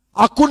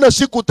 Hakuna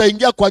siku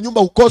utaingia kwa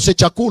nyumba ukose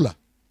chakula.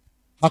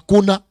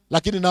 Hakuna.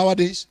 Lakini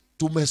nowadays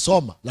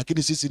tumesoma,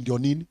 lakini sisi ndio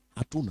nini?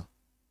 Hatuna.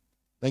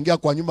 Naingia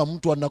kwa nyumba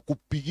mtu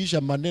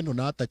anakupigisha maneno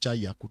na hata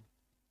chai hakuna.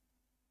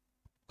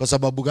 Kwa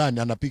sababu gani?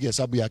 Anapiga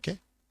hesabu yake.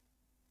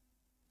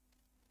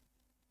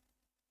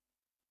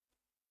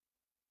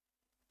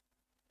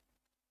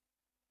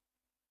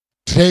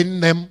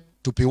 Train them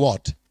to be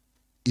what?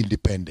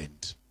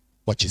 Independent.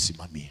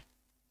 Wachisimamie.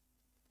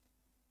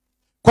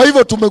 Kwa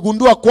hivyo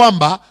tumegundua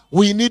kwamba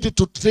we need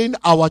to train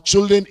our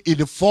children in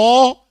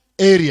 4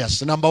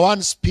 areas. Number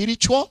 1,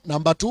 spiritual.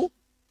 Number 2,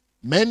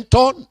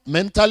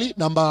 mentally.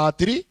 Number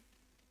 3,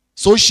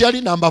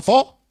 socially. Number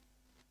 4,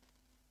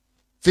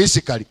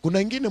 physically.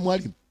 Kuna ingine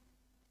mwalimu?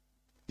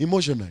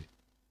 Emotionally.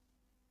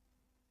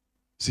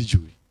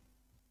 Sijui.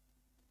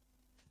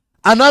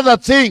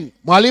 Another thing,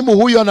 mwalimu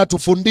huyu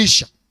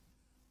anatufundisha.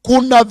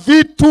 Kuna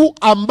vitu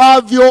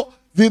ambavyo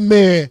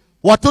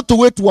watoto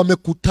wetu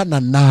wamekutana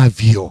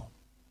navyo.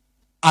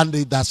 And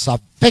it has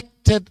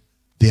affected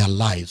their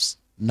lives.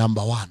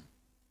 Number 1.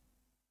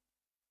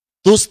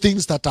 Those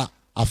things that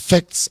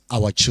affects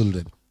our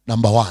children.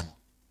 Number 1.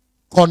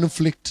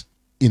 Conflict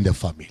in the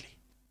family.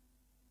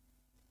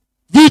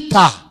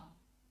 Vita.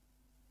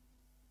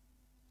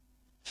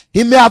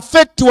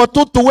 Imeaffect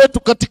watoto wetu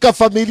katika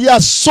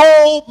familia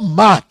so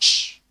much.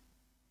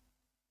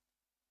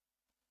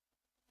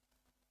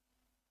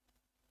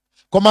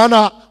 Kwa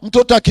maana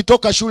mtoto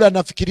akitoka shule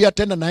anafikiria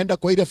tena naenda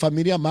kwa ile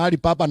familia mahali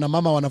papa na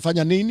mama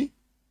wanafanya nini?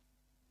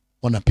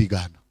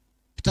 Wanapigana.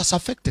 It has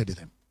affected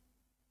them.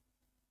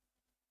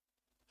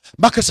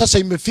 Mpaka sasa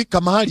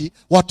imefika mahali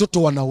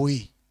watoto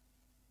wanawei.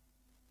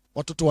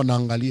 Watoto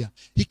wanaangalia.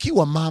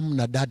 Ikiwa mom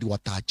na dadi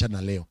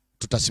wataachana leo,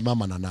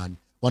 tutasimama na nani?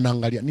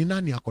 Wanaangalia, ni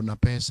nani ako na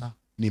pesa?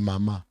 Ni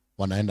mama.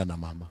 Wanaenda na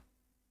mama.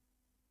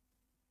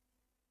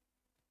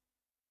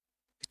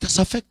 It has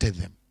affected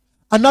them.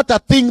 Another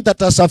thing that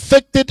has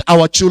affected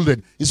our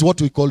children is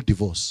what we call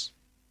divorce.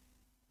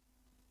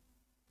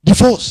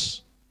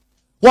 Divorce.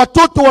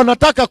 Watoto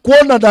wanataka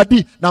kuona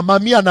dadi na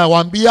mami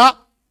anawaambia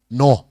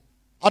no.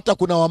 Hata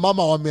kuna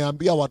wamama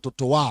wameambia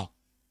watoto wao,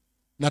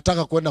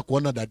 nataka kwenda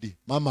kuona dadi.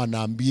 Mama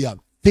anaambia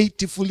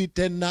faithfully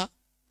tena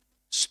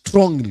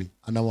strongly,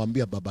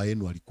 anawaambia baba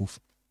yenu alikufa.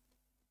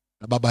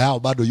 Na baba yao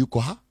bado yuko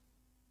hai.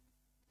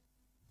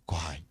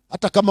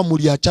 Hata kama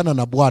mliachana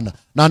na Bwana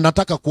na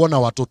anataka kuona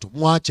watoto,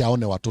 mwache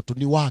aone watoto,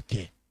 ni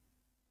wake.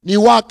 Ni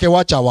wake,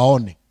 wacha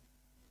waone.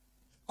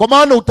 Kwa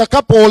maana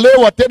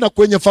utakapoolewa tena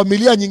kwenye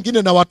familia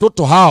nyingine na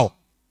watoto hao,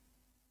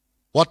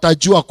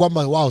 watajua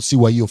kwamba wao si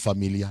wa hiyo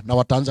familia na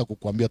wataanza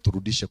kukuambia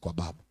turudishe kwa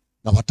baba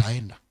na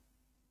wataenda.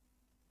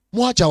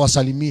 Mwacha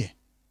wasalimie.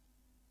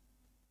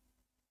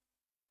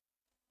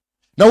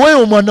 Na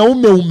wewe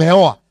mwanaume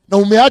umeoa na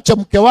umeacha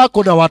mke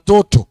wako na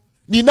watoto,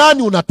 ni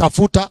nani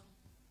unatafuta?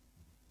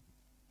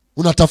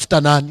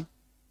 Unatafuta nani?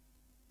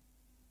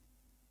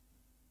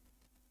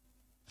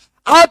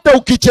 Hata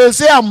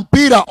ukichezea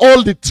mpira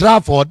Old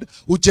Trafford,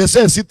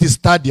 uchezee City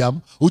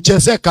Stadium,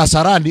 uchezee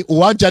Kasarani,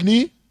 uwanja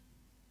ni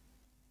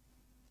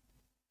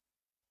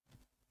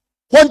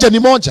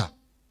moja.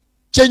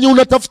 Chenye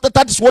unatafuta,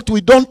 that is what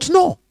we don't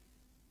know.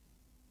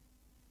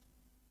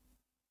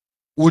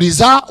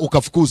 Ulizaa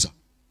ukafukuza.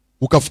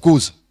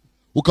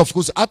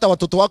 Hata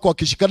watoto wako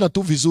wakishikana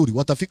tu vizuri,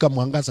 watafika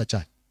Mwangaza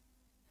chai.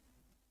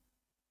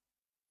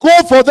 Go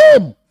for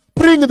them.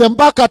 Bring them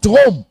back at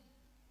home.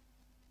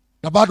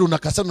 Na bado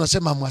unakasana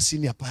unasema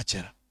mwasini ya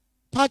pachera.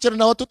 Pachera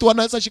na watoto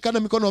wanaweza shikana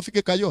mikono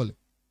wafike Kayole.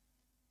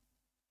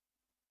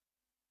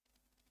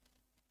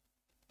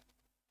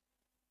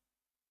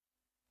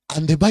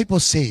 And the Bible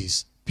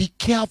says, be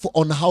careful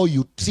on how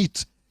you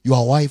treat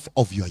your wife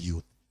of your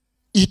youth.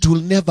 It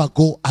will never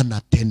go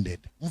unattended.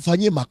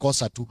 Mfanyie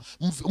makosa tu.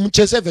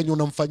 Mcheze venye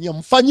unamfanyia.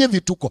 Mfanyie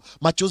vituko.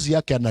 Machozi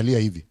yake analia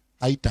hivi.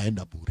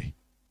 Haitaenda bure.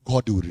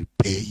 God will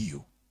repay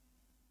you.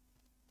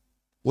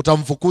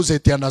 Utamfukuza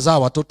eti anazaa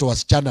watoto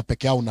wasichana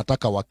peke yao,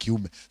 unataka wa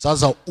kiume.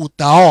 Sasa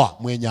utaoa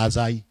mwenye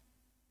azai.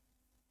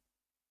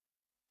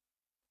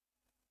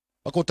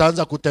 Wako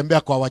utaanza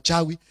kutembea kwa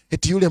wachawi,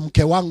 eti yule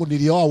mke wangu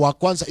nilioa wa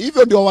kwanza.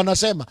 Hivyo ndio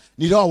wanasema,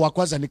 nilioa wa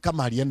kwanza ni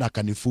kama alienda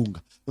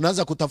akanifunga.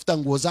 Unaanza kutafuta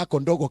nguo zako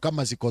ndogo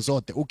kama ziko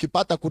zote.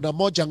 Ukipata kuna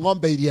moja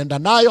ng'ombe ilienda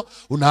nayo,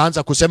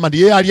 unaanza kusema ni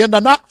yeye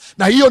alienda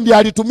na hiyo ndiye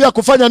alitumia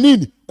kufanya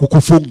nini?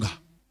 Kukufunga.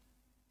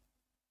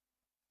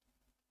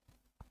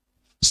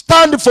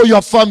 Stand for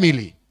your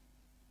family.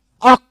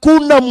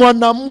 Hakuna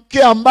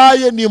mwanamke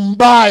ambaye ni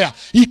mbaya.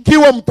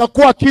 Ikiwa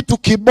mtakuwa kitu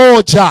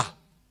kimoja,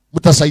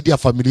 mtasaidia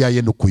familia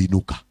yenu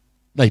kuinuka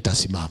na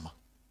itasimama.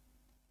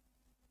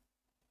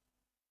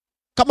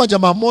 Kama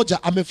jamaa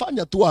mmoja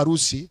amefanya tu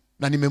harusi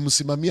na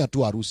nimemsimamia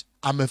tu harusi.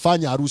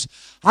 Amefanya harusi.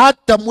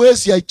 Hata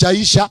mwezi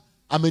haijaisha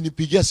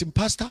amenipigia simu,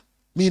 pastor,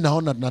 mimi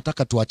naona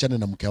nataka tuachane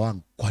na mke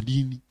wangu. Kwa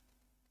nini?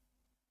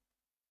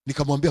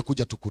 Nikamwambia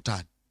kuja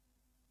tukutane.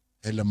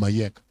 Ele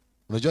mayeka.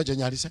 Unajua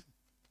jenye alisema?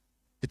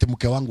 Eti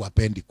mke wangu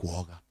hapendi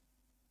kuoga.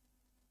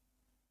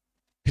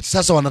 Eti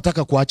sasa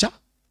wanataka kuacha?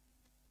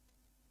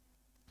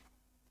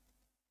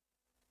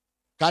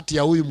 kati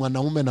ya huyu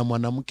mwanaume na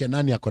mwanamke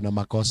nani ako na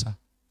makosa?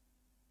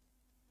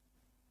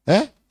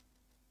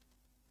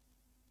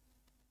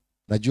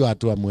 Najua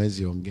hatua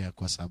mwezi ongea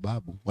kwa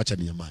sababu wacha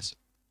ninyamaze.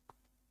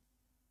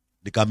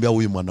 Nikamwambia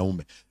huyu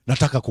mwanaume,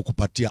 nataka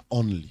kukupatia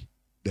only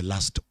the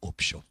last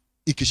option.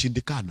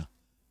 Ikishindikana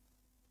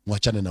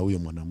mwachane na huyo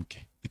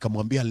mwanamke.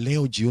 Nikamwambia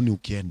leo jioni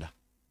ukienda,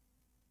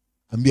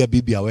 ambia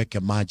bibi aweke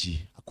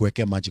maji,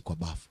 akuwekee maji kwa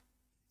bafu.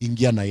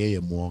 Ingia na yeye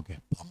muoge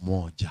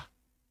pamoja.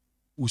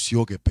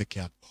 Usioge peke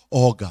yako,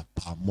 oga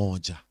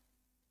pamoja.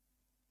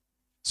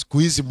 Siku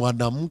hizi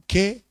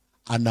mwanamke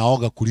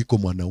anaoga kuliko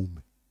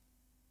mwanaume.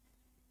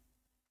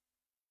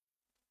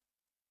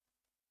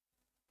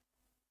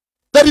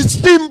 There is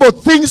simple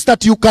things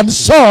that you can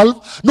solve,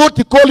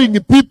 not calling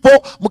people.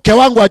 Mke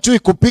wangu hajui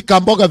kupika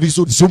mboga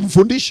vizuri,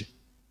 simfundishe.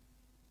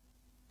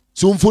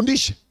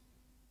 Simfundishe.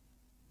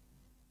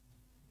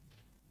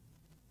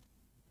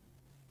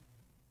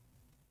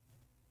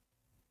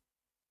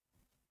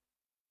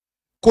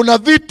 Kuna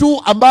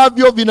vitu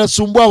ambavyo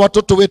vinasumbua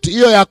watoto wetu.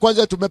 Hiyo ya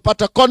kwanza,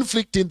 tumepata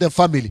conflict in the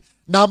family.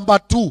 Number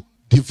 2,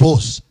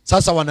 divorce.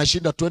 Sasa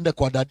wanashinda tuende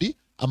kwa daddy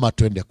ama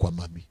tuende kwa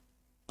mami,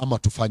 ama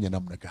tufanye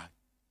namna gani?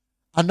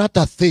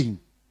 Another thing,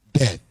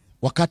 death.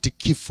 Wakati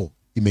kifo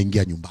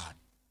imeingia nyumbani,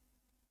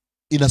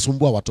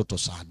 inasumbua watoto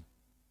sana.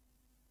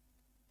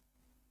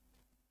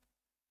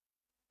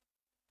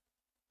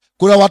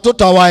 Kuna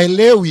watoto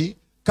hawaelewi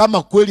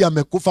kama kweli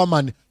amekufa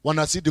ama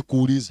wanazidi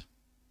kuuliza.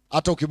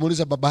 Hata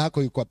ukimuuliza baba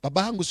yako yuko,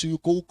 baba yangu si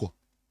yuko huko.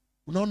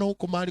 Unaona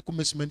huko mahali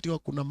kumesimentiwa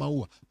kuna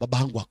maua, baba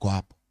yangu ako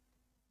hapo.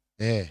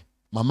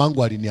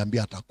 Mamangu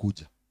aliniambia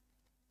atakuja.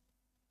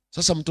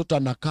 Sasa mtoto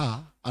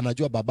anakaa,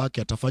 anajua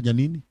babake atafanya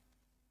nini?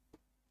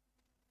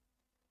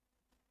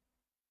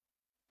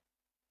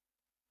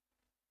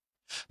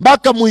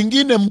 Mpaka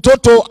mwingine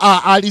mtoto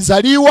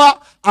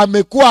alizaliwa,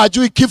 amekuwa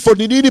ajui kifo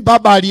ni nini,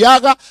 baba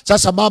aliaga,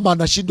 sasa mama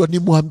anashindwa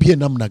nimwambie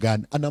namna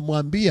gani.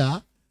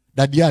 Anamwambia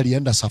dadi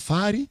alienda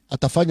safari,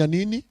 atafanya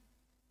nini?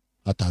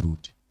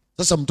 Atarudi.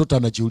 Sasa mtoto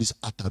anajiuliza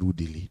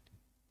atarudi lini?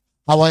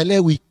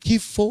 Hawaelewi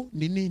kifo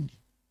ni nini.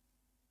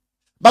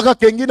 Mpaka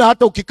kengine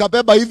hata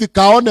ukikabeba hivi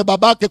kaone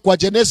babake kwa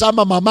jeneza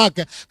ama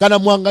mamake, kana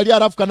muangalia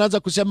alafu kanaanza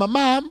kusema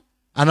mam,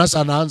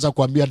 anaanza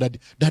kuambia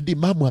dadi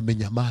mamu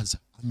amenyamaza,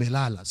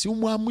 amelala, si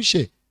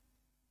umwamshe.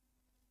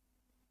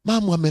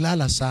 Mamu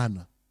amelala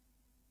sana.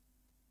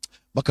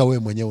 Mpaka wewe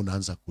mwenyewe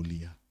unaanza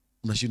kulia.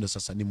 Unashinda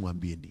sasa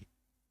nimwambie nini?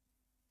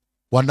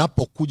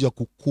 Wanapokuja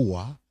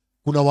kukua,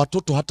 kuna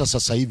watoto hata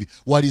sasa hivi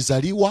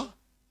walizaliwa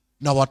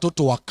na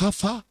watoto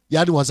wakafa,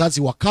 yani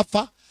wazazi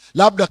wakafa,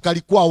 labda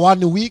kalikuwa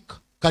 1 week,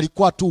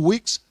 kalikuwa 2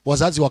 weeks,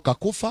 wazazi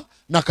wakakufa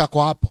na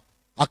kako hapo.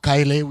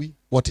 Akaelewi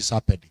what is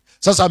happening.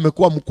 Sasa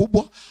amekuwa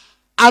mkubwa,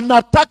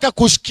 anataka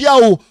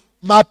kusikia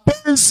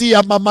mapenzi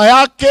ya mama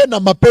yake na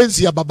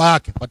mapenzi ya baba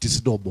yake, but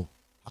it's double.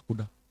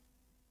 Hakuna.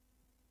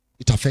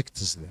 It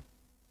affects them.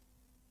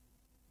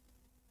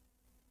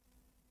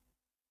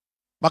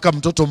 Maka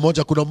mtoto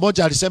mmoja, kuna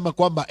mmoja alisema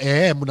kwamba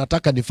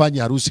mnataka nifanye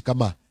harusi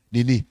kama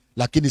nini,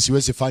 lakini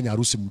siwezi fanya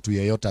harusi mtu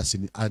yeyote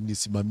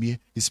anisimamie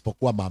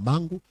isipokuwa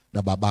mamangu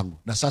na babangu.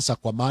 Na sasa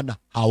kwa maana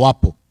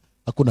hawapo,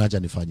 hakuna haja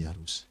nifanye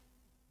harusi.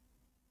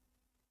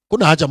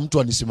 Kuna haja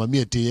mtu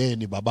anisimamie eti yeye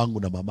ni babangu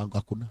na mamangu,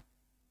 hakuna.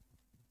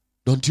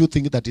 Don't you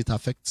think that it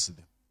affects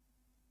them?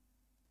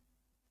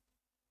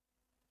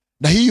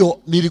 Na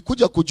hiyo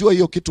nilikuja kujua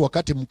hiyo kitu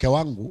wakati mke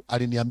wangu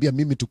aliniambia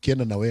mimi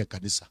tukienda na wewe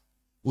kanisa,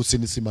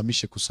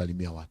 usinisimamishe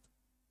kusalimia watu.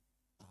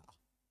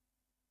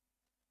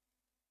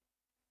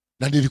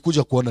 Na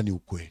nilikuja kuona ni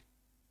ukweli.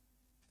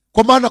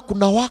 Kwa maana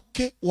kuna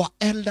wake wa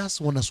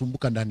elders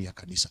wanasumbuka ndani ya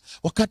kanisa.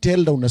 Wakati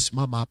elder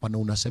unasimama hapa na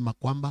unasema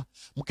kwamba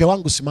mke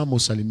wangu simama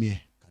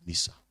usalimie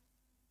kanisa,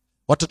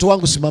 watoto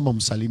wangu simama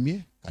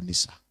msalimie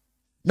kanisa.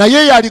 Na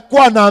yeye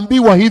alikuwa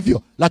anaambiwa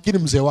hivyo, lakini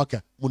mzee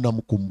wake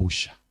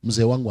mnamkumbusha.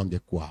 Mzee wangu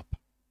angekuwa hapa,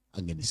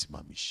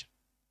 angenisimamisha.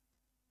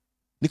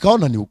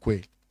 Nikaona ni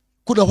ukweli.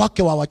 Kuna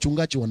wake wa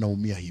wachungaji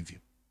wanaumia hivyo.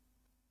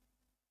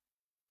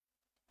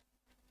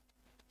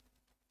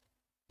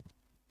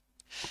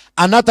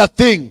 Another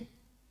thing,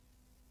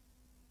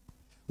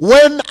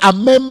 when a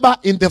member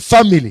in the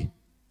family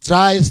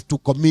tries to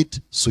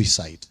commit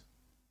suicide,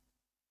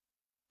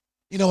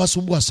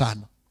 inawasumbua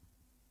sana.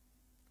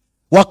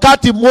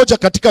 Wakati mmoja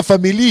katika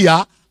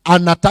familia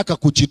anataka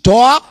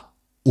kujitoa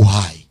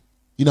uhai,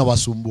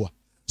 inawasumbua.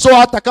 So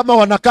hata kama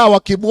wanakaa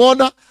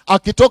wakimuona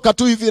akitoka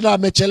tu hivi na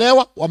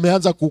amechelewa,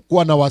 wameanza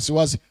kukua na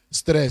wasiwasi,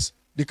 stress.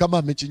 Ni kama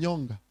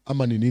amechinyonga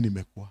ama ni nini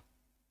imekuwa?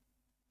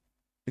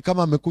 Ni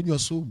kama amekunywa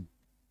sumu.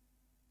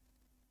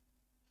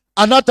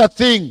 Another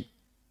thing,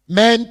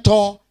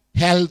 mental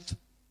health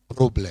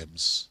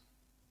problems.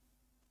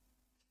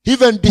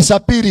 Even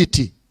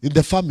disability in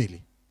the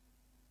family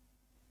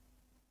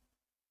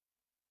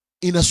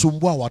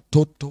inasumbua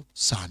watoto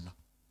sana.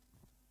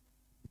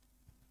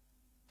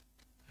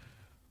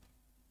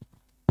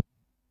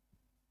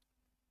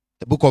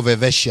 The book of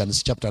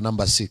Ephesians chapter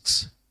number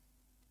 6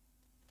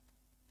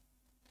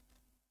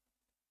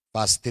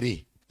 verse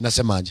 3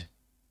 nasemaje?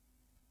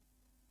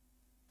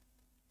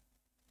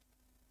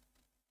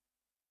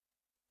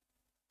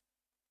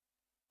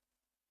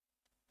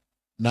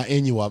 na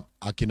enyi wa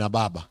akina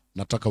baba.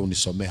 Nataka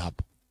unisomee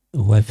hapo.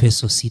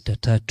 Waefeso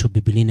 6:3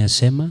 Biblia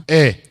inasema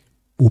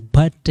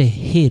upate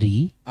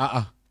heri.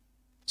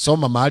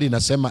 Soma mahali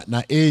nasema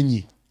na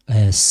enyi.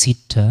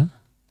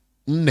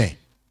 6:4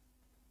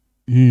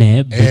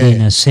 Biblia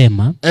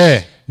inasema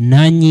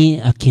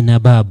nanyi akina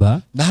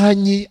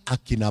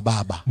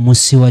baba,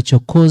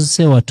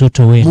 msiwachokoze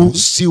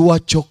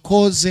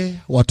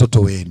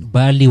watoto wenu,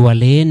 bali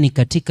waleeni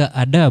katika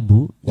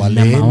adabu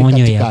na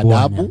maonyo ya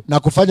Bwana. Na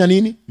kufanya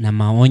nini? Na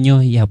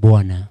maonyo ya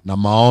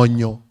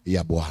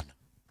Bwana.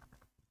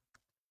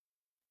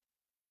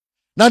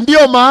 Na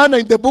ndio maana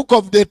in the book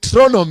of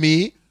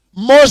Deuteronomy,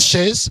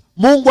 Moses,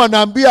 Mungu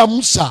anaambia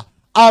Musa,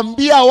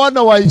 ambia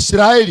wana wa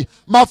Israeli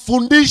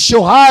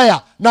mafundisho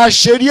haya na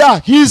sheria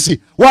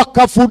hizi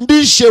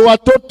wakafundishe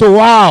watoto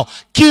wao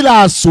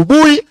kila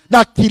asubuhi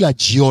na kila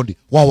jioni,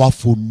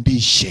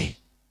 wawafundishe.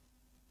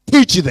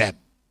 Teach them.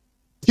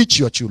 Teach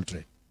your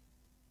children.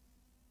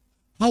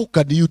 How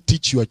can you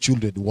teach your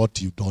children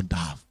what you don't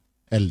have?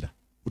 Elder,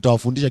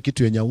 utawafundisha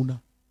kitu yenye una?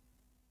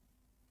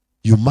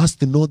 You must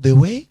know the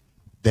way,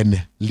 then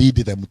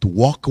lead them to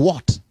walk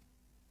what?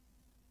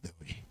 The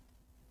way.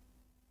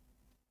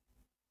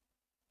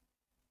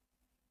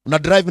 Una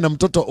drive na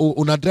mtoto,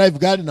 una drive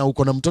gari na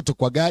uko na mtoto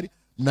kwa gari,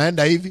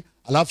 mnaenda hivi,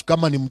 alafu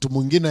kama ni mtu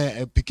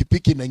mwingine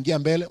pikipiki inaingia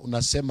mbele,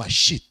 unasema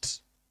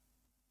shit.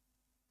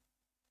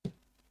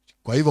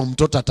 Kwa hivyo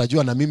mtoto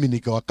atajua na mimi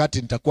nika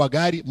wakati nitakuwa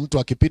gari, mtu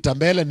akipita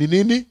mbele ni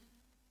nini?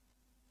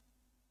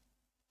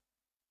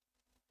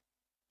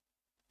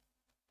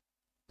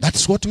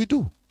 That's what we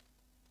do.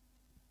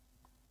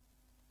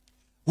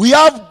 We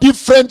have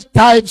different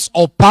types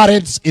of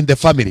parents in the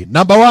family.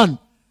 Number one,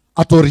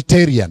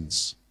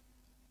 authoritarians.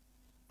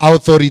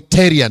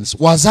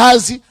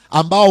 Wazazi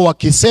ambao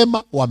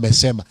wakisema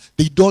wamesema.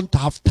 They don't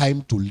have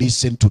time to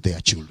listen to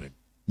their children.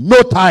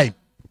 No time.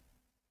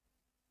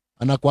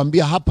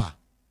 Anakuambia hapa,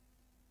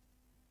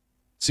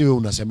 si wewe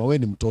unasema wewe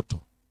ni mtoto,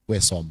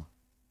 wewe soma.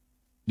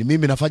 Ni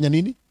mimi nafanya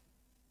nini?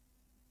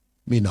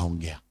 Mimi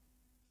naongea.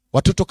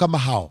 Watoto kama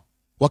hao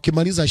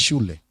wakimaliza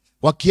shule,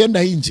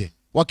 wakienda nje,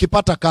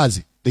 wakipata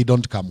kazi, they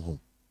don't come home.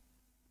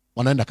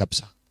 Wanaenda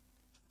kabisa.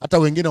 Hata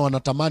wengine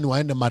wanatamani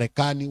waende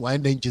Marekani,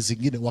 waende nchi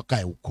zingine,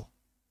 wakae huko.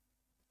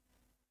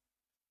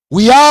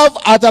 We have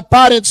other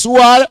parents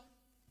who are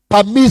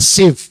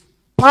permissive.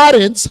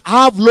 Parents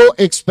have low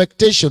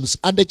expectations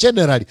and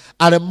generally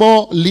are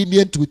more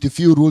lenient with a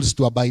few rules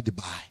to abide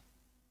by.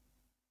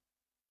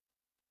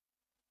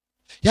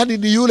 Yani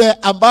ni yule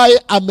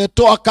ambaye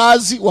ametoa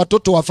kazi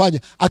watoto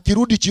wafanye,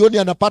 akirudi jioni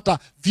anapata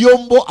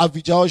vyombo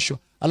havijaoshwa,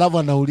 alafu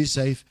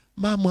anauliza hivi,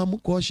 mama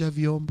hamkuosha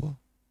vyombo?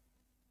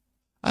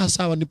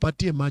 Sawa,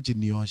 nipatie maji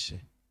nioshe.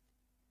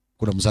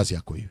 Kuna mzazi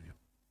yako hivyo.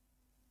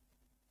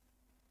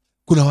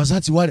 Kuna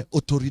wazazi wale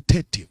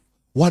authoritative,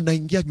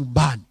 wanaingia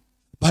nyumbani,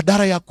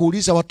 badala ya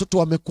kuuliza watoto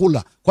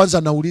wamekula, kwanza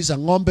anauliza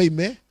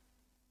ng'ombe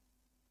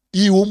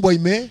hii umbo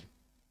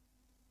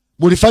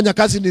mulifanya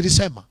kazi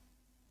nilisema.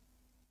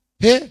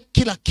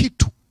 Kila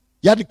kitu.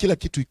 Yani kila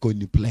kitu iko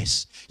in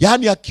place.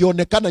 Yani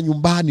akionekana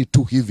nyumbani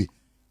tu hivi,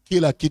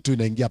 kila kitu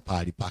inaingia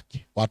pahali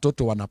pake.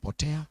 Watoto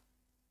wanapotea,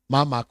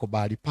 mama ako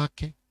pahali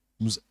pake.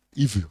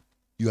 Hivyo,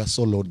 you are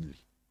so lonely.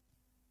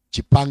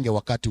 Chipange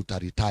wakati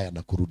utaretire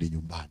na kurudi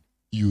nyumbani.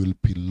 You will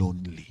be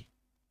lonely.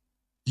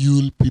 You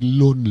will be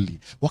lonely.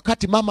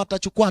 Wakati mama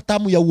atachukua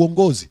hatamu ya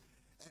uongozi,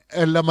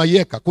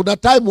 Mayeka, kuna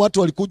time watu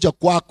walikuja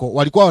kwako,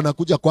 walikuwa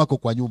wanakuja kwako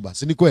kwa nyumba,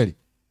 si ni kweli?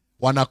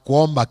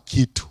 Wanakuomba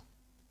kitu.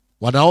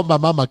 Wanaomba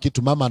mama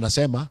kitu, mama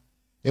anasema,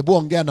 hebu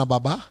ongea na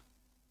baba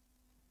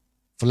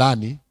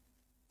fulani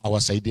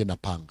awasaidie na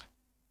panga.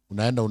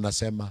 Unaenda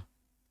unasema,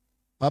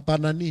 papa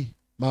nani?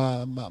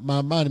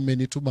 Mama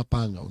nimenituma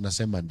panga.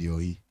 Unasema ndio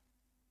hii.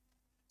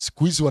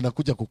 Siku hizi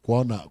wanakuja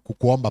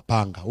kukuomba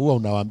panga. Huwa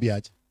unawaambia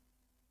aje?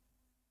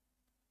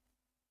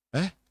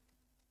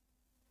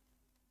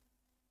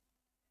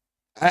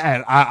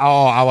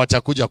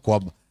 Hawatakuja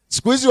kuomba.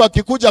 Siku hizi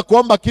wakikuja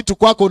kuomba kitu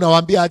kwako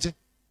unawaambia aje?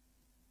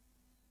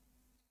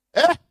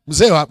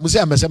 Mzee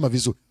amesema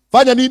vizuri.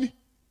 Fanya nini?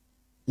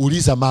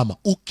 Uliza mama.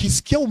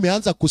 Ukisikia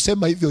umeanza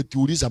kusema hivyo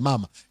uliza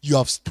mama, you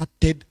have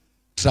started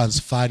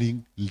transferring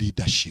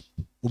leadership.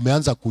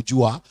 Umeanza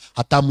kujua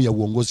hatamu ya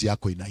uongozi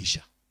yako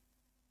inaisha.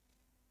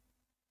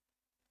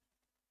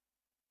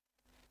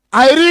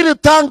 I really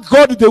thank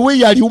God the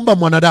way aliumba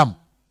mwanadamu.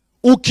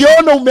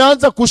 Ukiona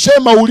umeanza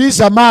kusema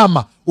uliza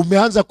mama,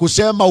 umeanza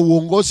kusema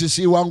uongozi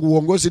si wangu,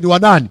 uongozi ni wa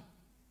nani?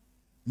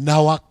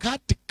 Na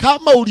wakati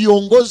kama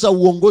uliongoza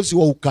uongozi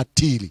wa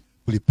ukatili,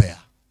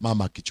 ulipea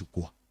mama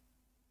akichukua.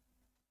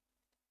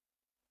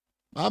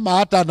 Mama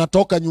hata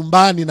anatoka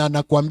nyumbani na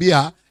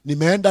anakuambia,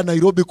 nimeenda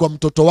Nairobi kwa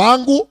mtoto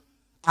wangu,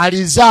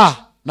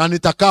 alizaa na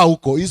nitakaa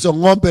huko. Hizo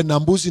ng'ombe na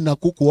mbuzi na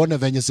kuku one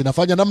venye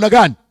zinafanya namna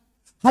gani?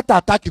 Hata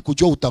hataki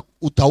kujua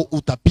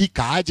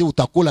utapika aje,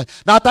 utakula.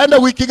 Na ataenda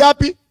wiki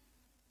gapi?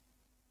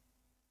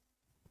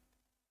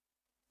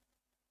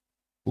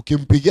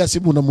 Ukimpigia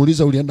simu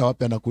unamuuliza ulienda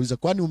wapi, anakuuliza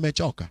kwani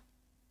umechoka?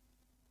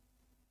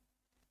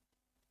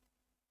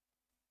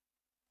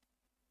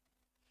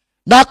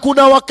 Na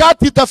kuna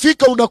wakati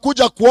itafika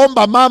unakuja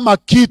kuomba mama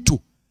kitu.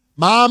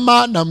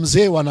 Mama na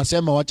mzee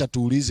wanasema wacha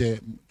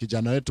tuulize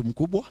kijana wetu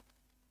mkubwa.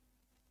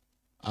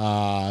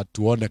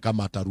 Tuone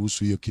kama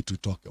ataruhusu hiyo kitu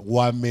itoke.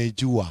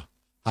 Wamejua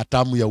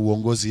hatamu ya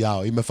uongozi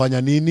yao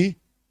imefanya nini?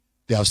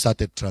 They have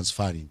started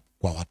transferring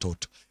kwa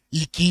watoto.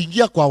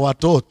 Ikiingia kwa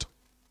watoto,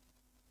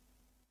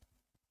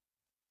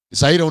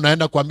 sasa ile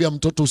unaenda kuambia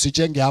mtoto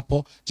usichenge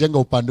hapo, jenga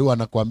upande huu,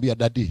 anakuambia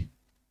dadi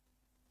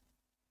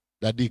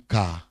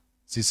kaa,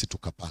 sisi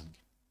tukapange.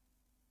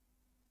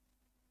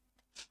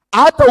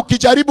 Hata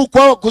ukijaribu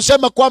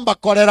kusema kwamba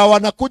kolera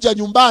wanakuja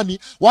nyumbani,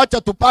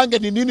 wacha tupange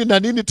ni nini na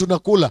nini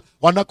tunakula.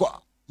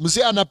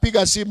 Mzee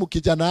anapiga simu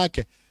kijana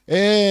yake,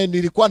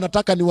 nilikuwa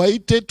nataka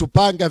niwaite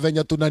tupange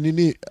venye tuna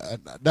nini.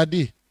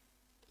 Dadi,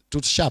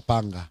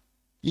 tushapanga.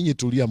 Nyinyi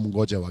tulia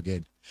mngoje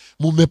wageni.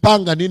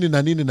 Mumepanga nini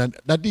na nini na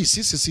dadi,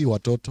 sisi si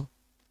watoto.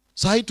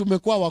 Sasa hii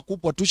tumekuwa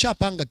wakubwa,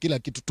 tushapanga kila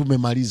kitu,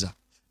 tumemaliza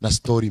na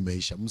story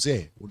imeisha.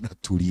 Mzee,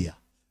 unatulia.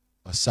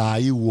 Sasa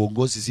hii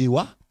uongozi si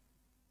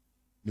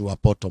ni wa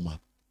bottom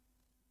up.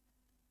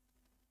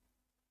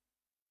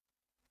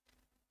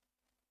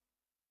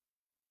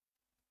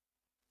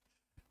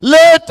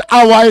 Let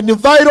our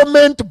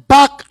environment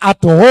back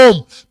at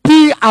home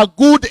be a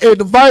good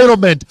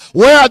environment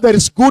where there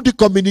is good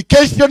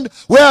communication,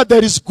 where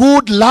there is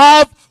good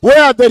love,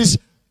 where there is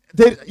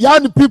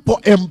young people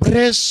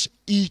embrace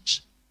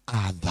each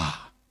other.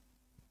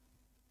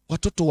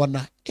 Watoto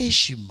wana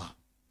heshima.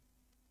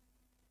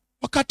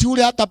 Wakati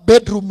ule hata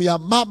bedroom ya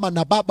mama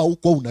na baba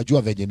huko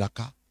unajua venye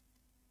nakaa.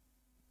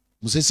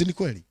 Mzee, si ni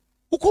kweli?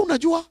 Huko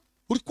unajua,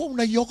 ulikuwa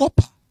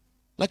unaiogopa.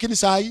 Lakini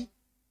saa hii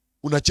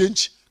una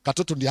change,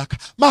 katoto ndiaka.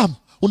 Mama,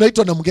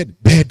 unaitwa na mgeni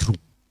bedroom.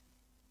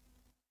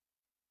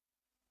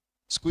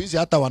 Siku hizi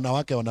hata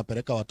wanawake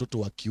wanapeleka watoto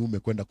wa kiume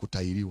kwenda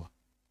kutahiriwa.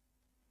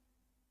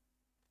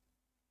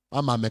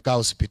 Mama amekaa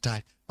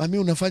hospitali. Mami,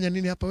 unafanya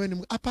nini hapa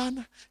wewe?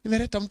 Hapana,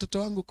 nimeleta mtoto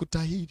wangu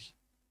kutahiri.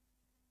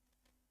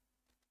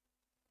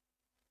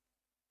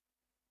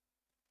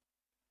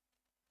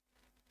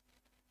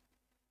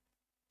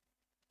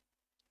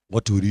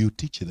 What will you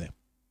teach them?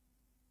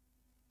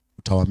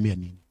 Utawaambia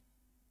nini?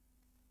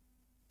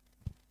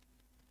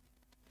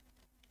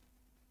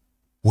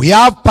 We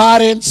have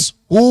parents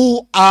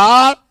who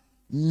are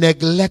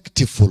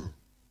neglectful.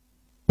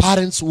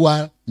 Parents who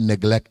are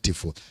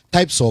neglectful.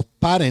 Types of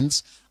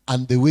parents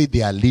and the way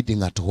they are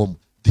leading at home.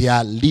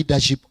 Their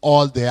leadership,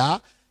 all their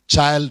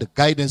child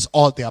guidance,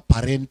 all their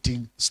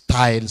parenting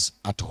styles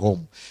at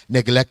home.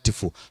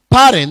 Neglectful.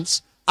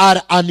 Parents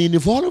are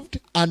uninvolved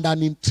and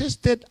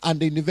uninterested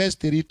and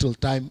invest little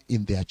time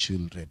in their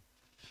children.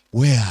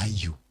 Where are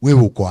you?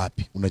 Wewe uko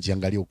wapi?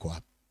 Unajiangalia uko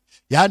wapi?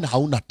 Yaani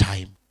hauna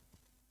time.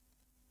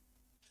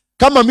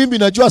 Kama mimi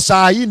najua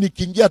saa hii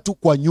nikiingia tu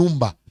kwa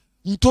nyumba,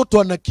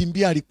 mtoto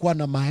anakimbia, alikuwa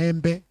na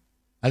maembe,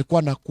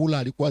 alikuwa nakula,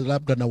 alikuwa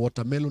labda na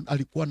watermelon,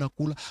 alikuwa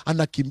nakula,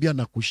 anakimbia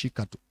na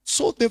kushika tu.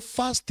 So the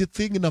first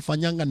thing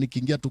nafanyanga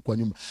nikiingia tu kwa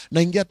nyumba,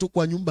 naingia tu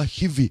kwa nyumba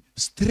hivi,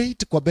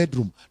 straight kwa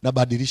bedroom,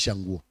 nabadilisha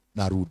nguo,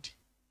 narudi.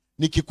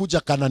 Nikikuja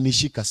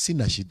kananishika,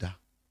 sina shida.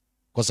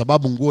 Kwa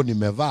sababu nguo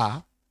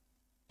nimevaa,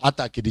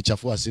 hata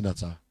akinichafua sina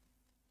saa.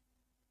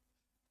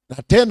 Na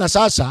tena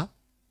sasa,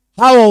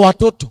 hawa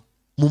watoto,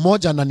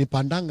 mmoja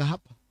ananipandanga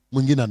hapa,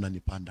 mwingine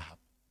ananipanda hapa.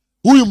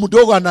 Huyu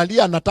mdogo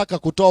analia anataka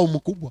kutoa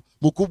mkubwa,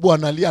 mkubwa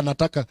analia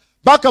anataka,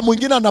 mpaka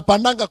mwingine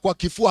anapandanga kwa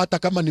kifua hata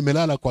kama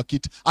nimelala kwa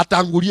kiti,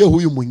 atangulie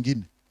huyu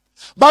mwingine.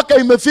 Mpaka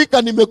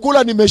imefika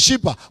nimekula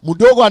nimeshiba,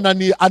 mdogo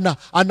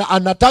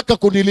anataka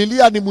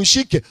kunililia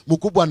nimshike,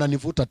 mkubwa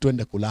ananivuta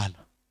twende kulala.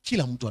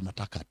 Kila mtu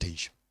anataka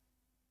attention.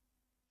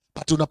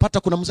 But unapata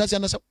kuna mzazi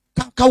anasema,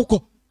 kaa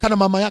huko, kana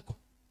mama yako.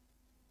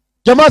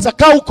 Jamaa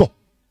kaa huko.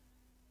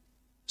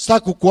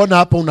 Sitaki kuona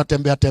hapa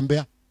unatembea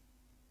tembea.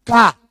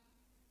 Kaa.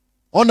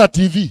 Ona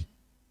TV.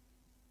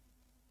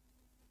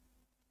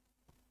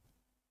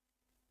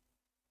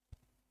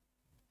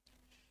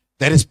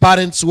 There is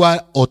parents who are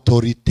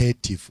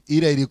authoritative.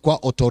 Ile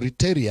ilikuwa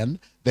authoritarian,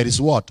 there is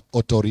what?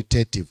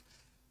 Authoritative.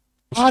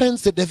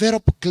 Parents, they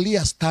develop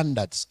clear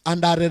standards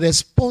and are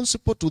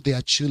responsible to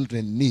their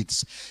children's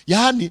needs.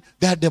 Yaani,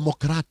 they are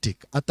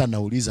democratic. Hata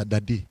nauliza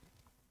dadi,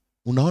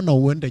 unaona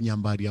uende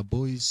Nyambari ya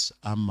boys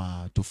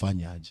ama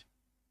tufanye aje?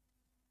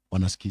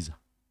 Wanasikiza.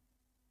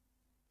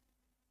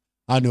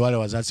 Hani wale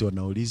wazazi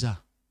wanauliza,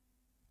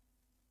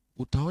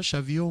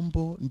 utaosha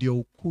vyombo ndio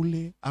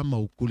ukule ama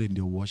ukule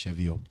ndio uoshe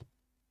vyombo?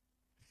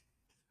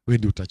 Wewe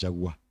ndio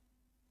utachagua.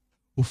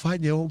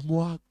 Ufanye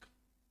homework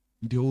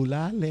ndio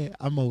ulale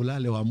ama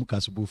ulale waamka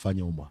asubuhi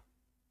ufanye homework?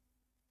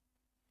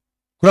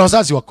 Kuna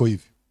wazazi wako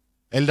hivi.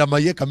 Elda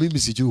Mayeka, mimi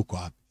sijui uko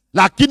wapi.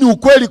 Lakini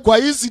ukweli kwa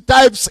hizi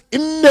types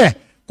 4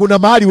 kuna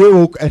mahali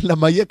wewe Elda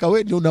Mayeka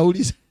wewe ndio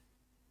unauliza.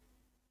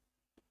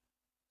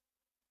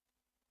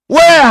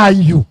 Where are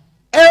you?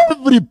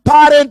 Every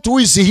parent who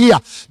is here,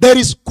 there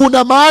is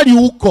kuna mahali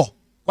huko.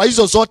 Kwa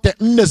hizo zote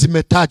 4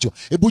 zimetajwa.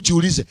 Hebu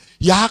jiulize,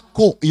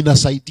 yako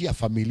inasaidia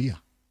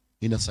familia?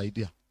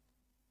 Inasaidia.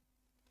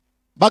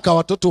 Mpaka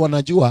watoto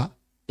wanajua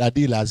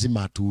dadi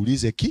lazima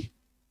atuulize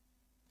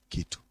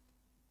kitu.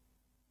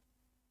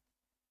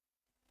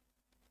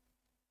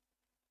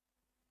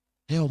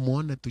 leo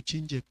muone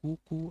tuchinje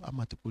kuku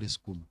ama tukule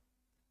sukuma.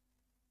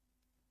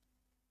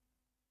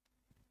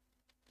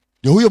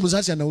 Ndio huyo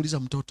mzazi anauliza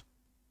mtoto,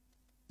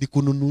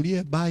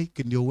 nikununulie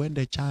bike ndio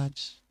uende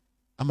church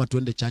ama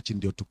tuende church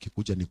ndio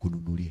tukikuja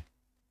nikununulie?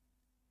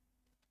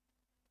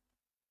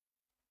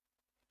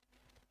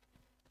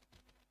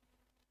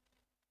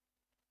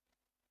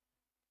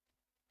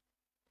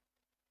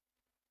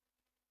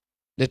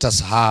 Let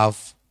us have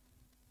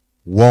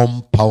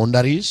warm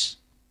boundaries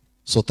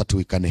so that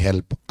we can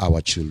help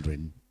our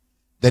children.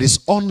 There is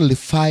only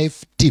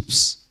 5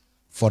 tips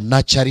for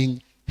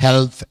nurturing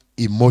health,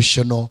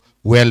 emotional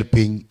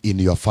well-being in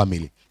your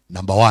family.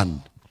 Number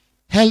 1,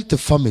 healthy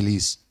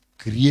families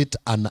create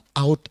an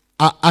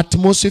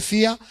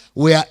atmosphere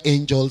where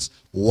angels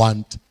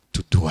want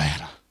to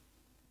dwell.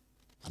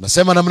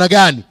 Anasema namna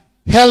gani?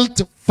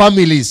 Healthy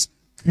families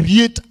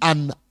create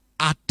an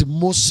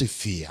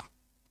atmosphere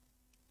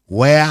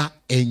where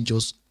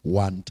angels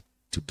want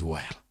to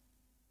dwell.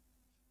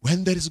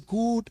 When there is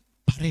good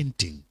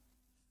parenting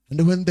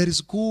and when there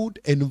is good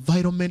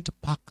environment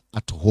back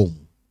at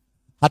home,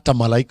 hata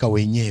malaika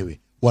wenyewe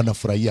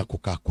wanafurahia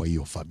kukaa kwa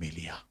hiyo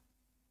familia.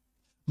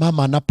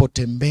 Mama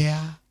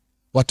anapotembea,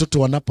 watoto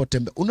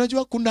wanapotembea.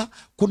 Unajua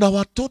kuna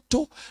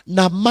watoto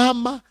na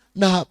mama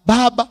na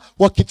baba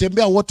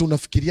wakitembea wote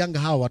unafikirianga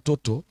hawa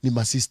watoto ni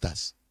ma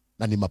sisters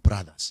na ni ma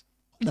brothers.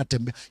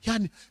 Wanatembea.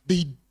 Yani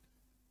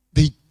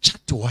they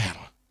chat well.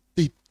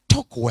 They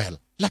talk well.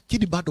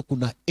 Lakini bado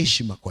kuna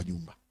heshima kwa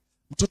nyumba.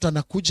 Mtoto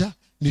anakuja,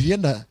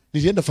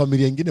 nilienda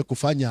familia nyingine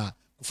kufanya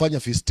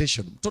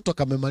visitation. Mtoto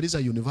kamemaliza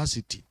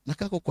university na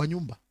kako kwa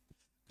nyumba.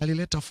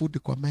 Kalileta food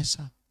kwa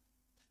mesa.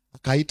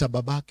 Akaita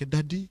babake,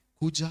 daddy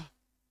kuja.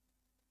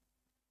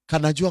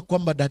 Kanajua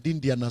kwamba daddy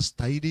ndiye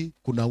anastahili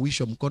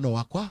kunawisha mkono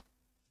wakwa.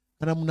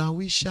 Kana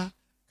mnawisha,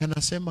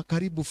 kanasema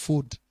karibu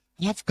food.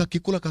 Alafu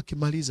kakikula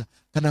kakimaliza,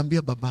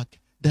 kanaambia babake,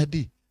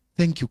 daddy,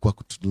 thank you kwa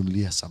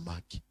kutununulia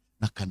samaki.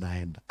 Na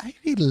kanaenda. I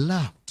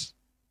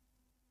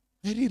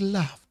really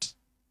loved.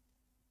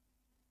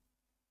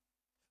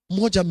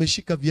 Mmoja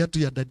ameshika viatu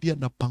ya dadia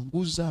na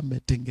panguza,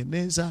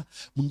 ametengeneza.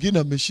 Mwingine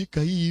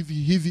ameshika hii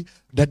hivi.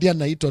 Dadia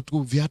anaitwa tu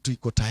viatu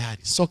iko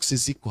tayari. Socks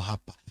ziko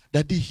hapa.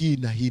 Dadi hii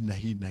na hii na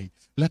hii na hii.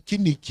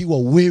 Lakini ikiwa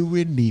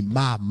wewe ni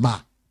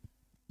mama,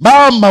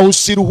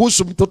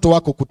 usiruhusu mtoto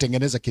wako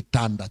kutengeneza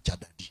kitanda cha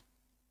dadi.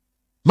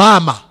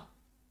 Mama,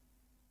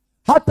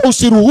 hata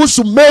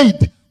usiruhusu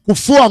maid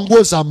kufua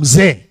nguo za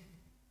mzee,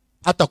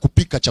 hata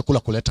kupika chakula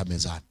kuleta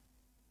mezani.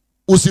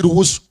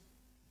 Usiruhusu.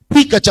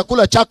 Pika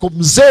chakula chako,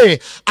 mzee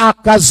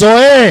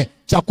akazoee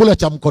chakula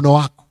cha mkono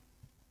wako.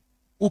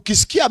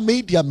 Ukisikia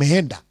maid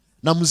ameenda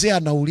na mzee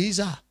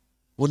anauliza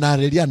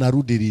unarelia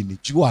narudi lini,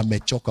 jua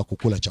amechoka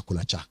kukula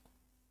chakula chako.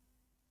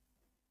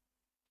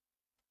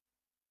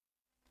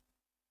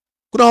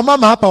 Kuna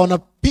wamama hapa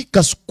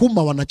wanapika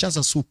sukuma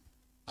wanachaza supu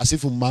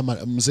asifu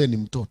mzee ni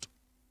mtoto.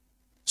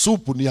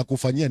 Supu ni ya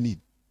kufanyia nini?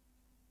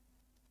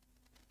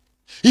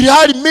 Ili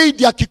hali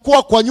maid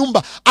akikuwa kwa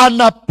nyumba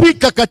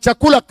anapika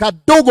kachakula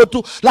kadogo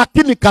tu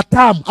lakini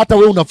katamu, hata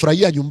wewe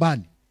unafurahia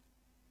nyumbani.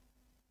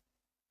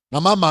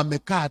 Na mama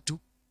amekaa tu,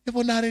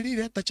 hivyo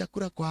narelile hata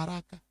chakula kwa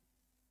haraka.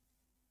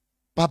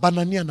 Baba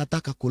nani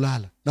anataka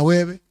kulala, na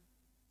wewe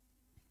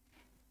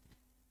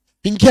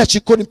ingia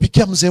jikoni,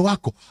 pikia mzee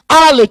wako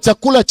ale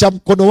chakula cha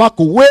mkono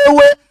wako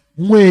wewe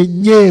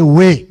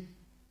mwenyewe.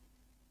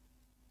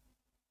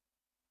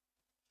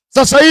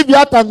 Sasa hivi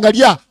hata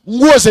angalia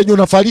nguo zenye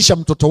unafalisha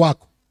mtoto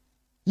wako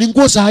ni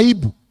nguo za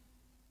aibu.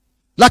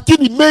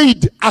 Lakini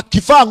maid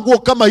akivaa nguo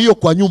kama hiyo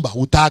kwa nyumba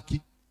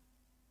hutaki.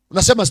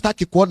 Unasema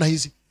sitaki kuona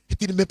hizi.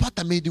 Eti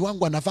nimepata maid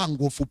wangu anavaa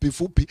nguo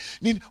fupi.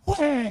 Nini?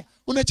 Wewe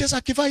unacheza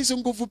akivaa hizo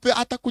nguo fupi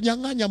hata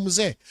kunyang'anya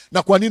mzee.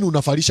 Na kwa nini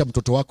unafalisha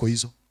mtoto wako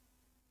hizo?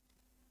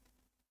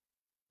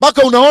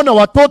 Baka unaona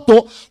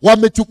watoto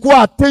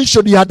wamechukua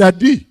attention ya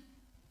dadi.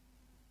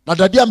 Na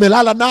dadi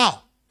amelala nao.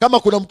 Kama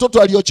kuna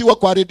mtoto aliochiwa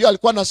kwa redio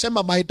alikuwa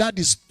anasema my dad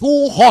is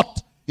too hot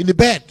in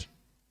bed.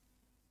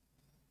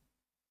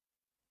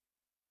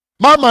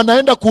 Mama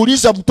anaenda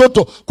kuuliza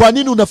mtoto kwa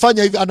nini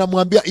unafanya hivi,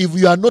 anamwambia if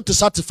you are not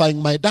satisfying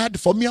my dad,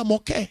 for me I'm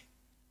okay.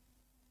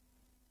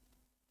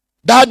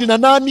 Dadi na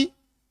nani?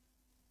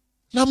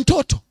 Na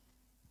mtoto.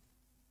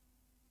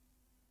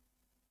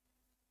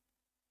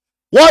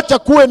 Wacha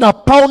kuwe na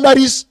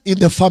boundaries in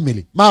the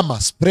family.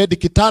 Mama, spread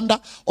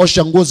kitanda,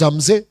 osha nguo za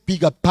mzee,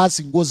 piga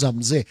pasi nguo za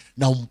mzee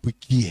na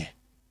umpikie.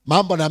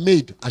 Mambo na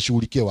maid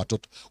ashughulikie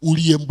watoto.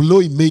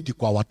 Uliemploy maid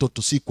kwa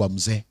watoto, si kwa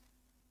mzee.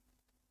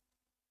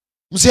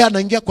 Mzee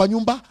anaingia kwa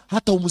nyumba,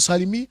 hata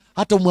umsalimii,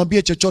 hata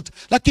umwambie chochote.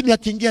 Lakini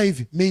akiingia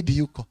hivi, maid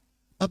yuko.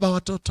 Baba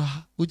watoto,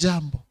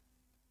 ujambo.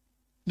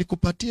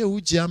 Nikupatie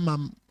uji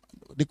ama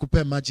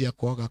nikupe maji ya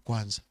kuoga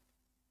kwanza?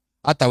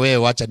 Hata wewe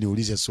wacha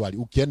niulize swali.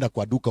 Ukienda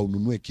kwa duka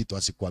ununue kitu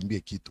asikwambie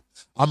kitu,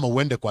 ama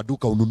uende kwa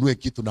duka ununue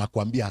kitu na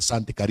akwambie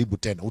asante karibu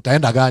tena,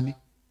 utaenda gani?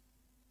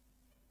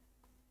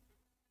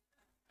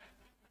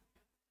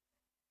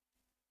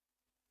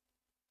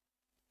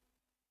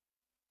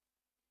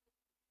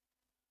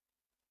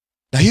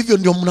 Na hivyo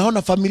ndio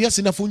mnaona familia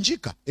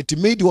zinafunjika. Eti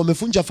maid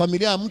wamefunja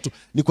familia ya mtu.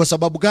 Ni kwa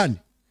sababu gani?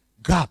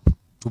 Gap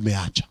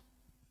tumeacha.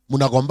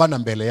 Mnagombana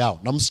mbele yao.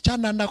 Na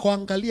msichana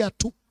anakuangalia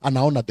tu,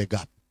 anaona the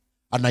gap.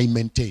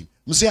 Anaimaintain.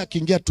 Mzee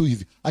akiingia tu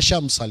hivi,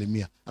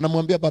 ashamsalimia.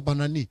 Anamwambia baba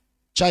nani,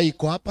 chai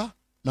iko hapa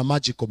na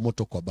maji iko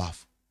moto kwa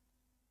bafu.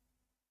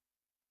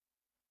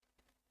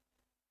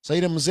 Sasa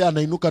ile mzee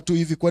anainuka tu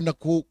hivi kwenda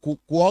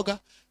kuoga,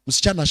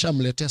 msichana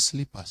ashamletea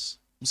slippers.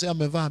 Mzee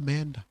amevaa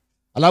ameenda.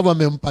 Alafu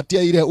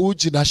amempatia ile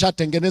uji na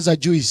ashatengeneza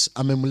juice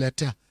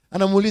amemletea.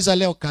 Anamuuliza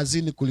leo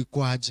kazini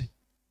kulikuwa aje?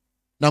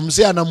 Na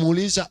mzee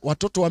anamuuliza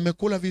watoto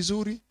wamekula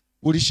vizuri?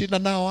 Ulishinda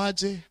nao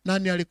aje?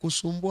 Nani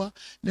alikusumbua?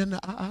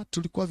 Nena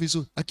tulikuwa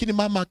vizuri. Lakini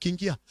mama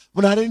akiingia,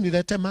 "Mnareni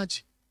niletee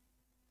maji."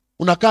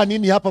 Unakaa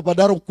nini hapa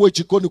badala ukue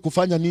jikoni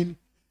kufanya nini?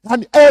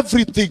 Yani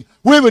everything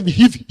wewe ni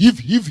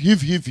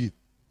hivi.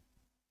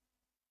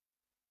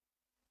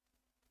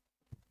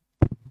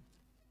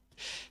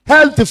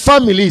 Healthy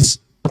families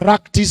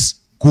practice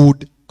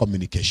good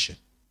communication.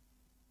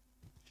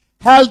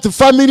 Healthy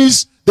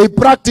families, they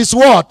practice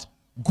what?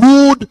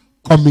 Good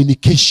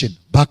communication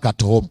back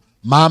at home.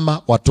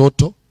 Mama,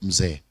 watoto,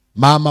 mzee.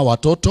 Mama,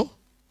 watoto,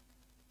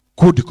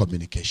 good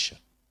communication.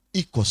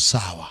 Iko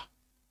sawa.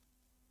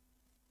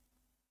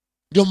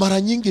 Ndio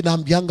mara nyingi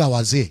naambianga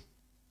wazee,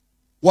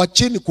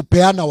 wacheni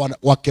kupeana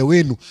wake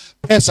wenu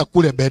pesa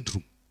kule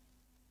bedroom.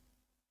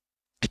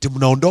 Eti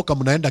mnaondoka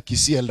mnaenda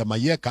Kisii Elda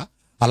Mayeka,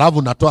 alafu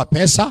unatoa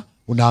pesa,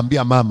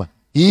 unaambia mama,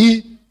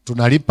 hii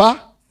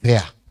tunalipa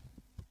fare.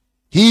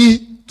 Hii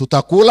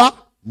tutakula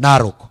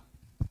Narok.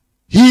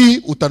 Hii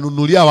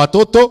utanunulia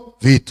watoto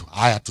vitu.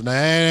 Haya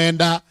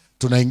tunaenda,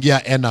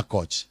 tunaingia Ena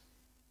Coach.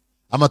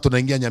 Ama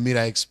tunaingia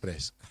Nyamira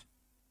Express.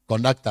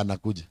 Conductor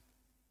anakuja.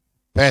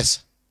 Pesa.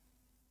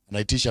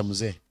 Anaitisha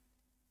mzee.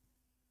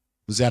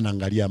 Mzee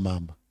anaangalia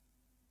mama.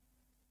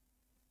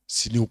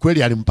 Si ni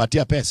ukweli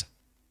alimpatia pesa?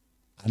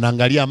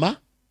 Anaangalia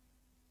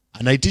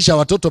anaitisha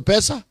watoto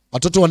pesa,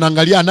 watoto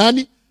wanaangalia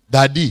nani?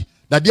 Daddy.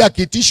 Daddy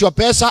akiitishwa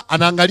pesa,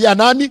 anaangalia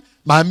nani?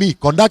 Mami.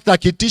 Conductor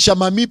akiitisha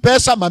mami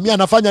pesa, mami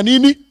anafanya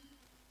nini?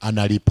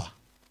 Analipa.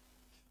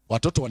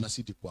 Watoto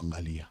wanazidi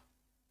kuangalia.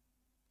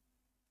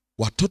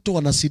 Watoto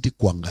wanazidi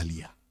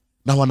kuangalia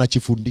na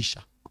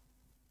wanachifundisha.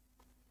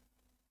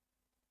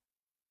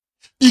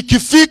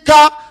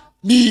 Ikifika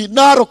ni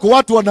Narok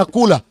watu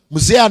wanakula,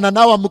 mzee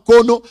ananawa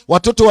mkono,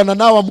 watoto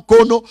wananawa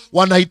mkono,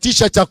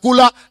 wanaitisha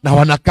chakula na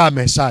wanakaa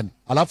mezani.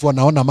 Alafu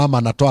wanaona mama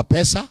anatoa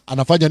pesa,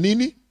 anafanya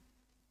nini?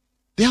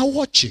 They are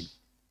watching.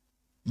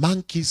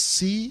 Monkeys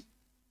see,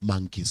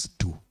 monkeys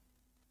do.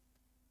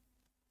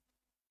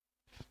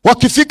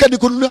 Wakifika ni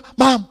kununua,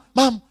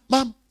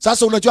 mam.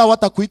 Sasa unajua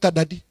hawatakuita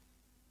daddy.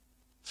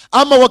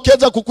 Ama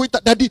wakianza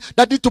kukuita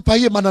daddy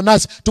tupaie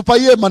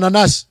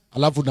mananasi.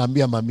 Alafu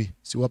naambia mami,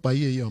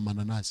 siwapaie hiyo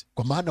mananasi.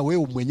 Kwa maana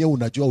wewe mwenyewe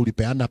unajua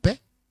ulipeana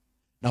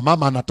na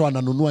mama anatoa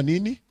ananunua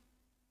nini?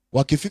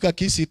 Wakifika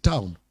Kisii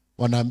town,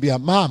 wanaambia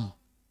mam,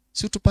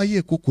 si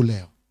tupaie kuku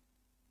leo.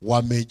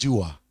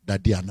 Wamejua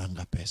daddy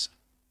ananga pesa.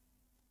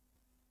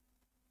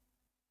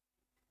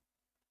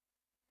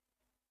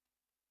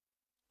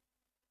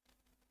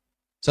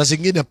 Sasa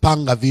zingine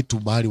panga vitu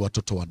mahali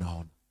watoto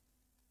wanaona.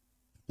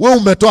 Wewe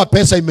umetoa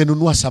pesa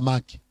imenunua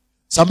samaki.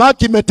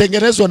 Samaki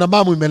imetengenezwa na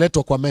mama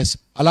imeletwa kwa meza.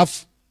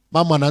 Alafu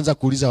mama anaanza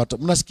kuuliza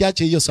watoto,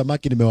 "Mnasikiaje hiyo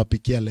samaki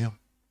nimewapikia leo?"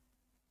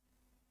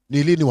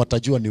 Ni lini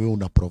watajua ni wewe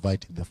una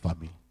provide in the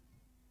family?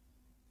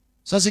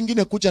 Sasa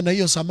zingine kuja na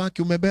hiyo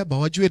samaki umebeba,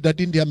 wajue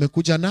daddy ndiye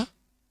amekuja na.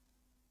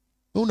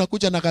 Wewe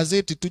unakuja na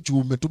gazeti tu juu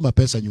umetuma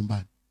pesa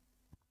nyumbani.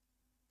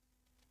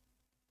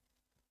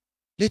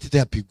 Let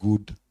there be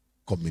good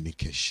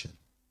communication.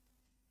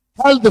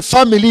 All the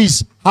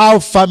families have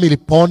family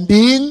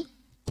bonding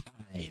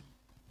time.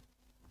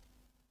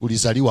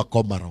 Ulizaliwa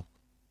Komarok,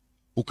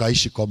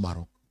 ukaishi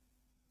Komarok,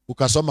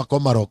 ukasoma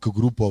Komarok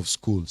group of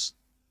schools,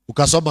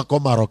 ukasoma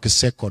Komarok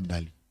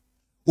secondary,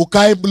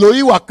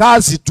 ukaemployiwa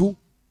kazi tu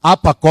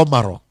hapa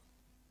Komarok,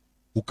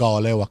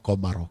 ukaolewa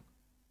Komarok,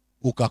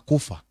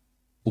 ukakufa,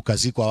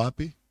 ukazikwa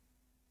wapi?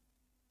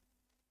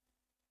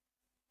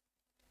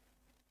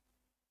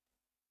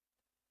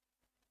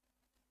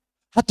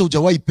 Hata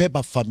hujawahi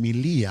beba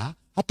familia,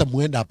 hata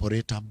muenda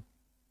operator.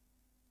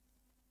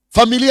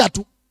 Familia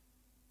tu.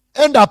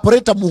 Enda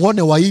operator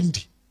muone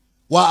Wahindi.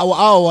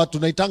 Hao watu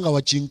tunaitanga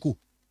wachinku.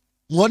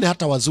 Muone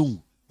hata wazungu.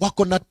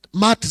 Wako na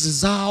mats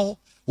zao,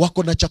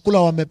 wako na chakula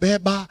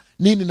wamebeba,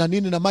 nini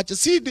na maji.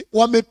 Sidi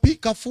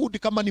wamepika food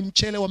kama ni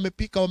mchele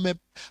wamepika,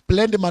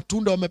 wameblend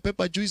matunda,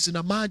 wamepepa juice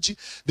na maji.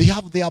 They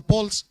have their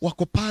balls,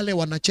 wako pale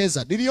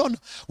wanacheza. Niliona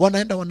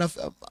wanaenda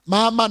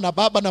mama na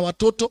baba na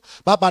watoto,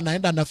 baba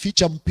anaenda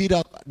anaficha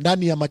mpira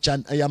ndani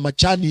ya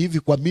machani hivi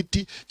kwa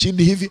miti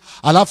chini hivi,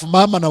 alafu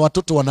mama na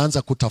watoto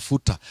wanaanza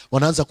kutafuta,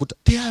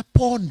 they are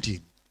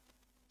bonding.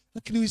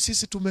 Lakini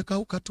sisi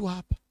tumekauka tu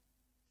hapa.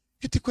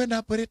 Kiti kwenda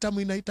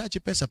operator inahitaji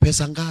pesa.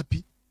 Pesa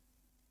ngapi?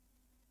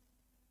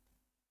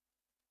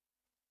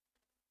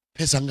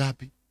 Pesa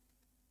ngapi?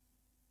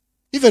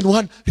 Even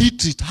one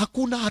retreat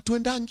hakuna,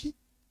 hatuendangi.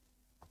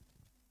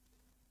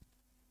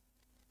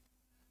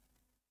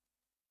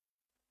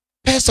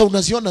 Pesa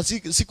unaziona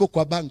siko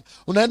kwa bank.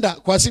 Unaenda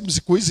kwa simu,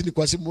 siku hizi ni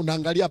kwa simu,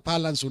 unaangalia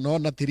balance,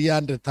 unaona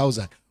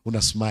 300,000,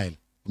 una smile,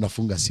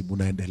 unafunga simu,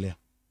 unaendelea.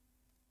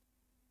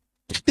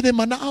 Take them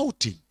an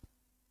outing.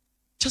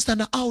 Just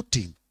an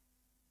outing.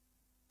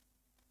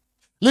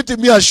 Let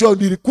me assure,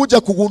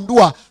 nilikuja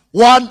kugundua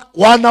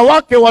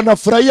wanawake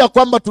wanafurahia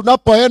kwamba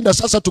tunapoenda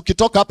sasa,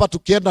 tukitoka hapa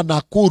tukienda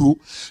Nakuru,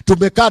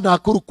 tumekaa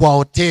Nakuru kwa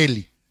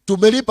hoteli,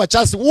 tumelipa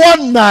just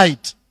one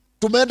night,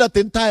 tumeenda the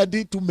entire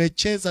day,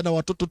 tumecheza na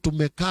watoto,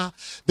 tumekaa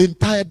the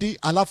entire day,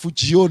 alafu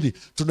jioni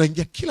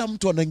tunaingia, kila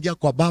mtu anaingia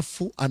kwa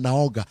bafu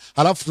anaoga,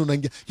 alafu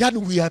tunaingia, yani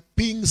we are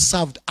being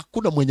served.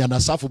 Hakuna mwenye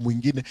anasafu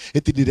mwingine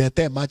eti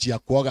niletee maji ya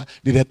kuoga,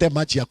 niletee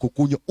maji ya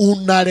kukunywa,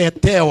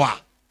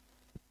 unaletewa.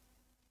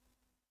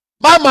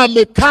 Mama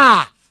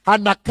amekaa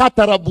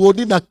anakata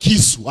rabuoni na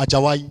kisu,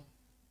 hajawahi.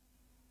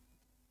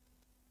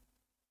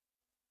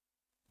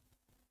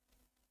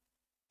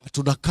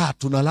 Tunakaa,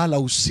 tunalala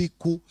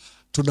usiku,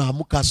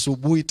 tunaamka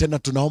asubuhi tena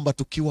tunaomba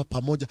tukiwa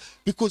pamoja,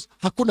 because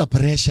hakuna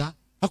pressure.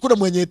 Hakuna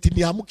mwenye eti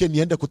niamke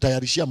niende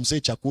kutayarishia mzee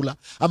chakula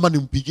ama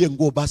nimpigie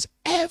nguo basi.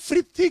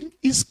 Everything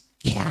is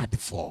cared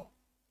for.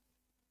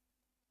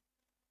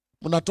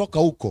 Mnatoka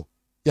huko,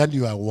 yani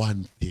you are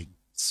one thing,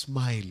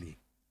 smiling.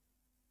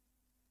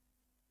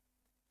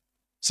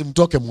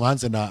 Simtoke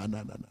mwanze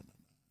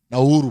na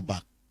uhuru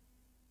back.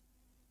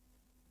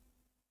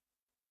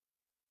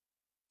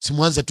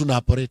 Simwanze tu na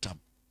operator.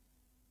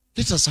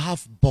 Let us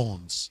have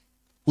bonds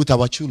with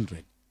our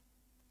children.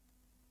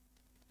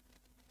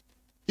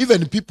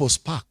 Even people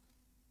spark.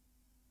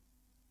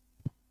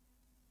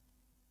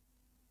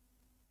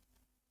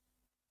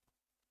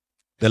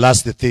 The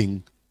last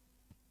thing,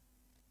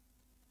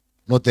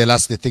 not the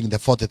last thing, the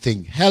fourth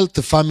thing,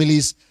 healthy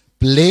families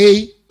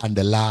play and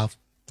laugh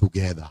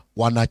together.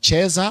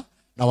 Wanacheza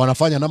na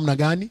wanafanya namna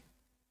gani?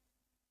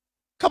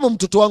 Kama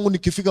mtoto wangu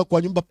nikifika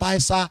kwa nyumba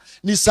pasa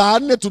ni saa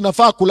 4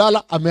 tunafaa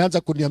kulala,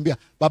 ameanza kuniambia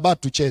baba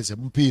tucheze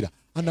mpira.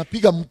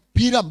 Anapiga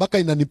mpira mpaka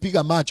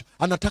inanipiga macho,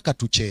 anataka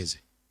tucheze.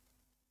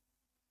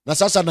 Na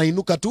sasa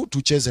nainuka tu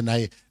tucheze na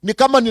yeye. Ni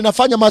kama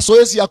ninafanya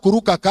mazoezi ya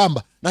kuruka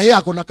kamba na yeye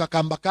ako na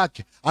kakamba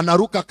kake,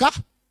 anaruka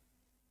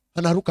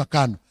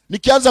kando.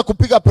 Nikianza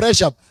kupiga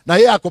press up na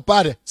yeye ako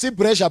pale, si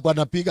press up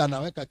anapiga,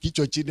 anaweka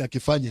kichwa chini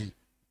akifanya hivi.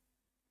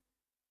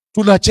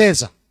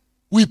 Tunacheza.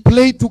 We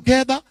play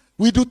together,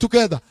 we do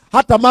together.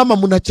 Hata mama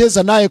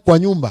mnacheza naye kwa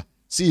nyumba.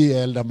 Si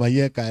Elda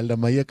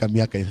Mayeka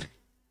miaka ile.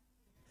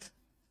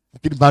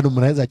 Lakini bado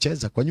mnaweza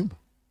cheza kwa nyumba.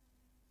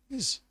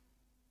 Yes.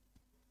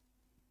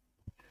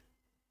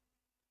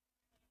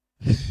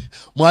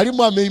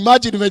 Mwalimu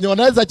ameimagine venye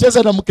wanaweza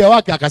cheza na mke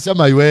wake,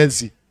 akasema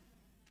haiwezi.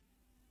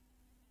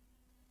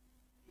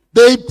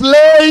 They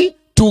play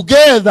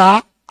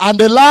together and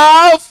they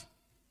laugh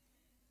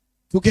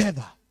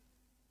together.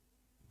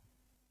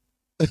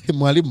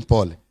 Mwalimu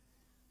pole.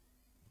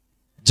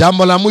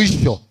 Jambo la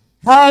mwisho,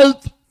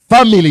 health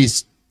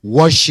families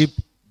worship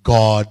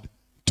God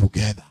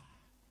together.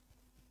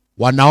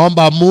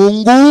 Wanaomba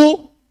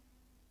Mungu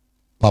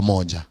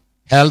pamoja.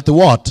 Health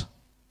what?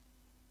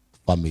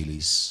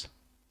 Families.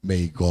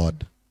 May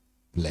God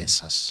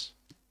bless us.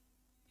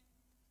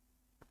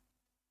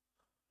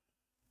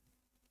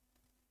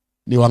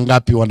 Ni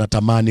wangapi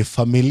wanatamani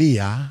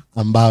familia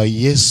ambayo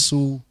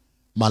Yesu,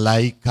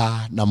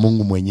 malaika na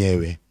Mungu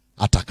mwenyewe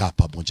atakaa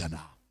pamoja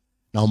nao?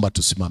 Naomba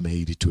tusimame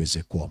ili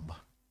tuweze kuomba.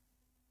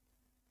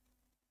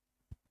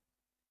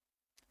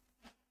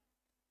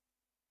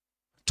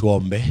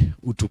 Tuombe.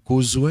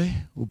 Utukuzwe,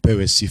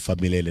 upewe sifa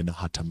milele na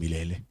hata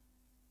milele.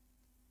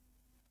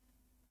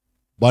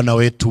 Bwana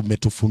wetu,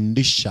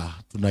 umetufundisha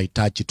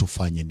tunahitaji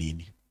tufanye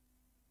nini.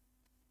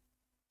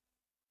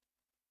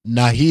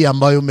 Na hii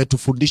ambayo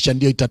umetufundisha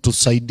ndio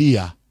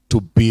itatusaidia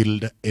to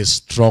build a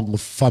strong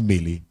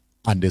family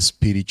and a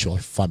spiritual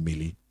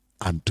family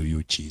unto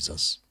you,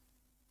 Jesus.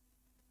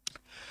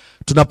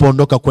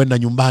 Tunapoondoka kwenda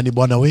nyumbani,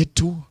 Bwana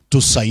wetu,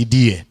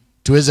 tusaidie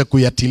tuweze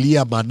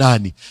kuyatilia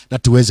maanani na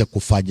tuweze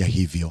kufanya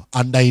hivyo.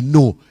 And I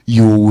know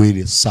you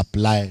will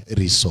supply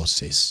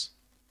resources.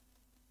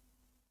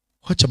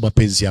 Wacha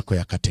mapenzi yako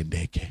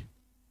yakatendeke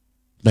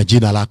na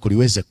jina lako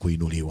liweze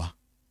kuinuliwa.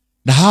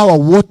 Na hawa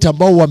wote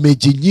ambao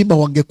wamejinyima,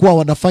 wangekuwa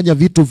wanafanya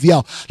vitu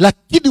vyao,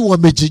 lakini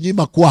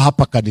wamejinyima kuwa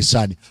hapa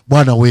kanisani,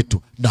 Bwana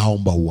wetu,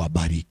 naomba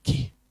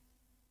uwabariki.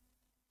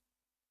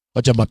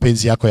 Wacha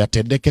mapenzi yako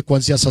yatendeke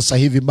kuanzia sasa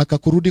hivi mpaka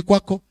kurudi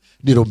kwako.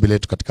 Ni ombi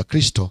letu katika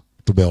Kristo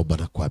tumeomba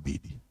na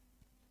kuamini.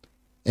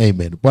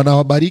 Amen. Bwana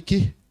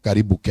wabariki.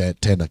 Karibu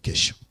tena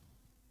kesho.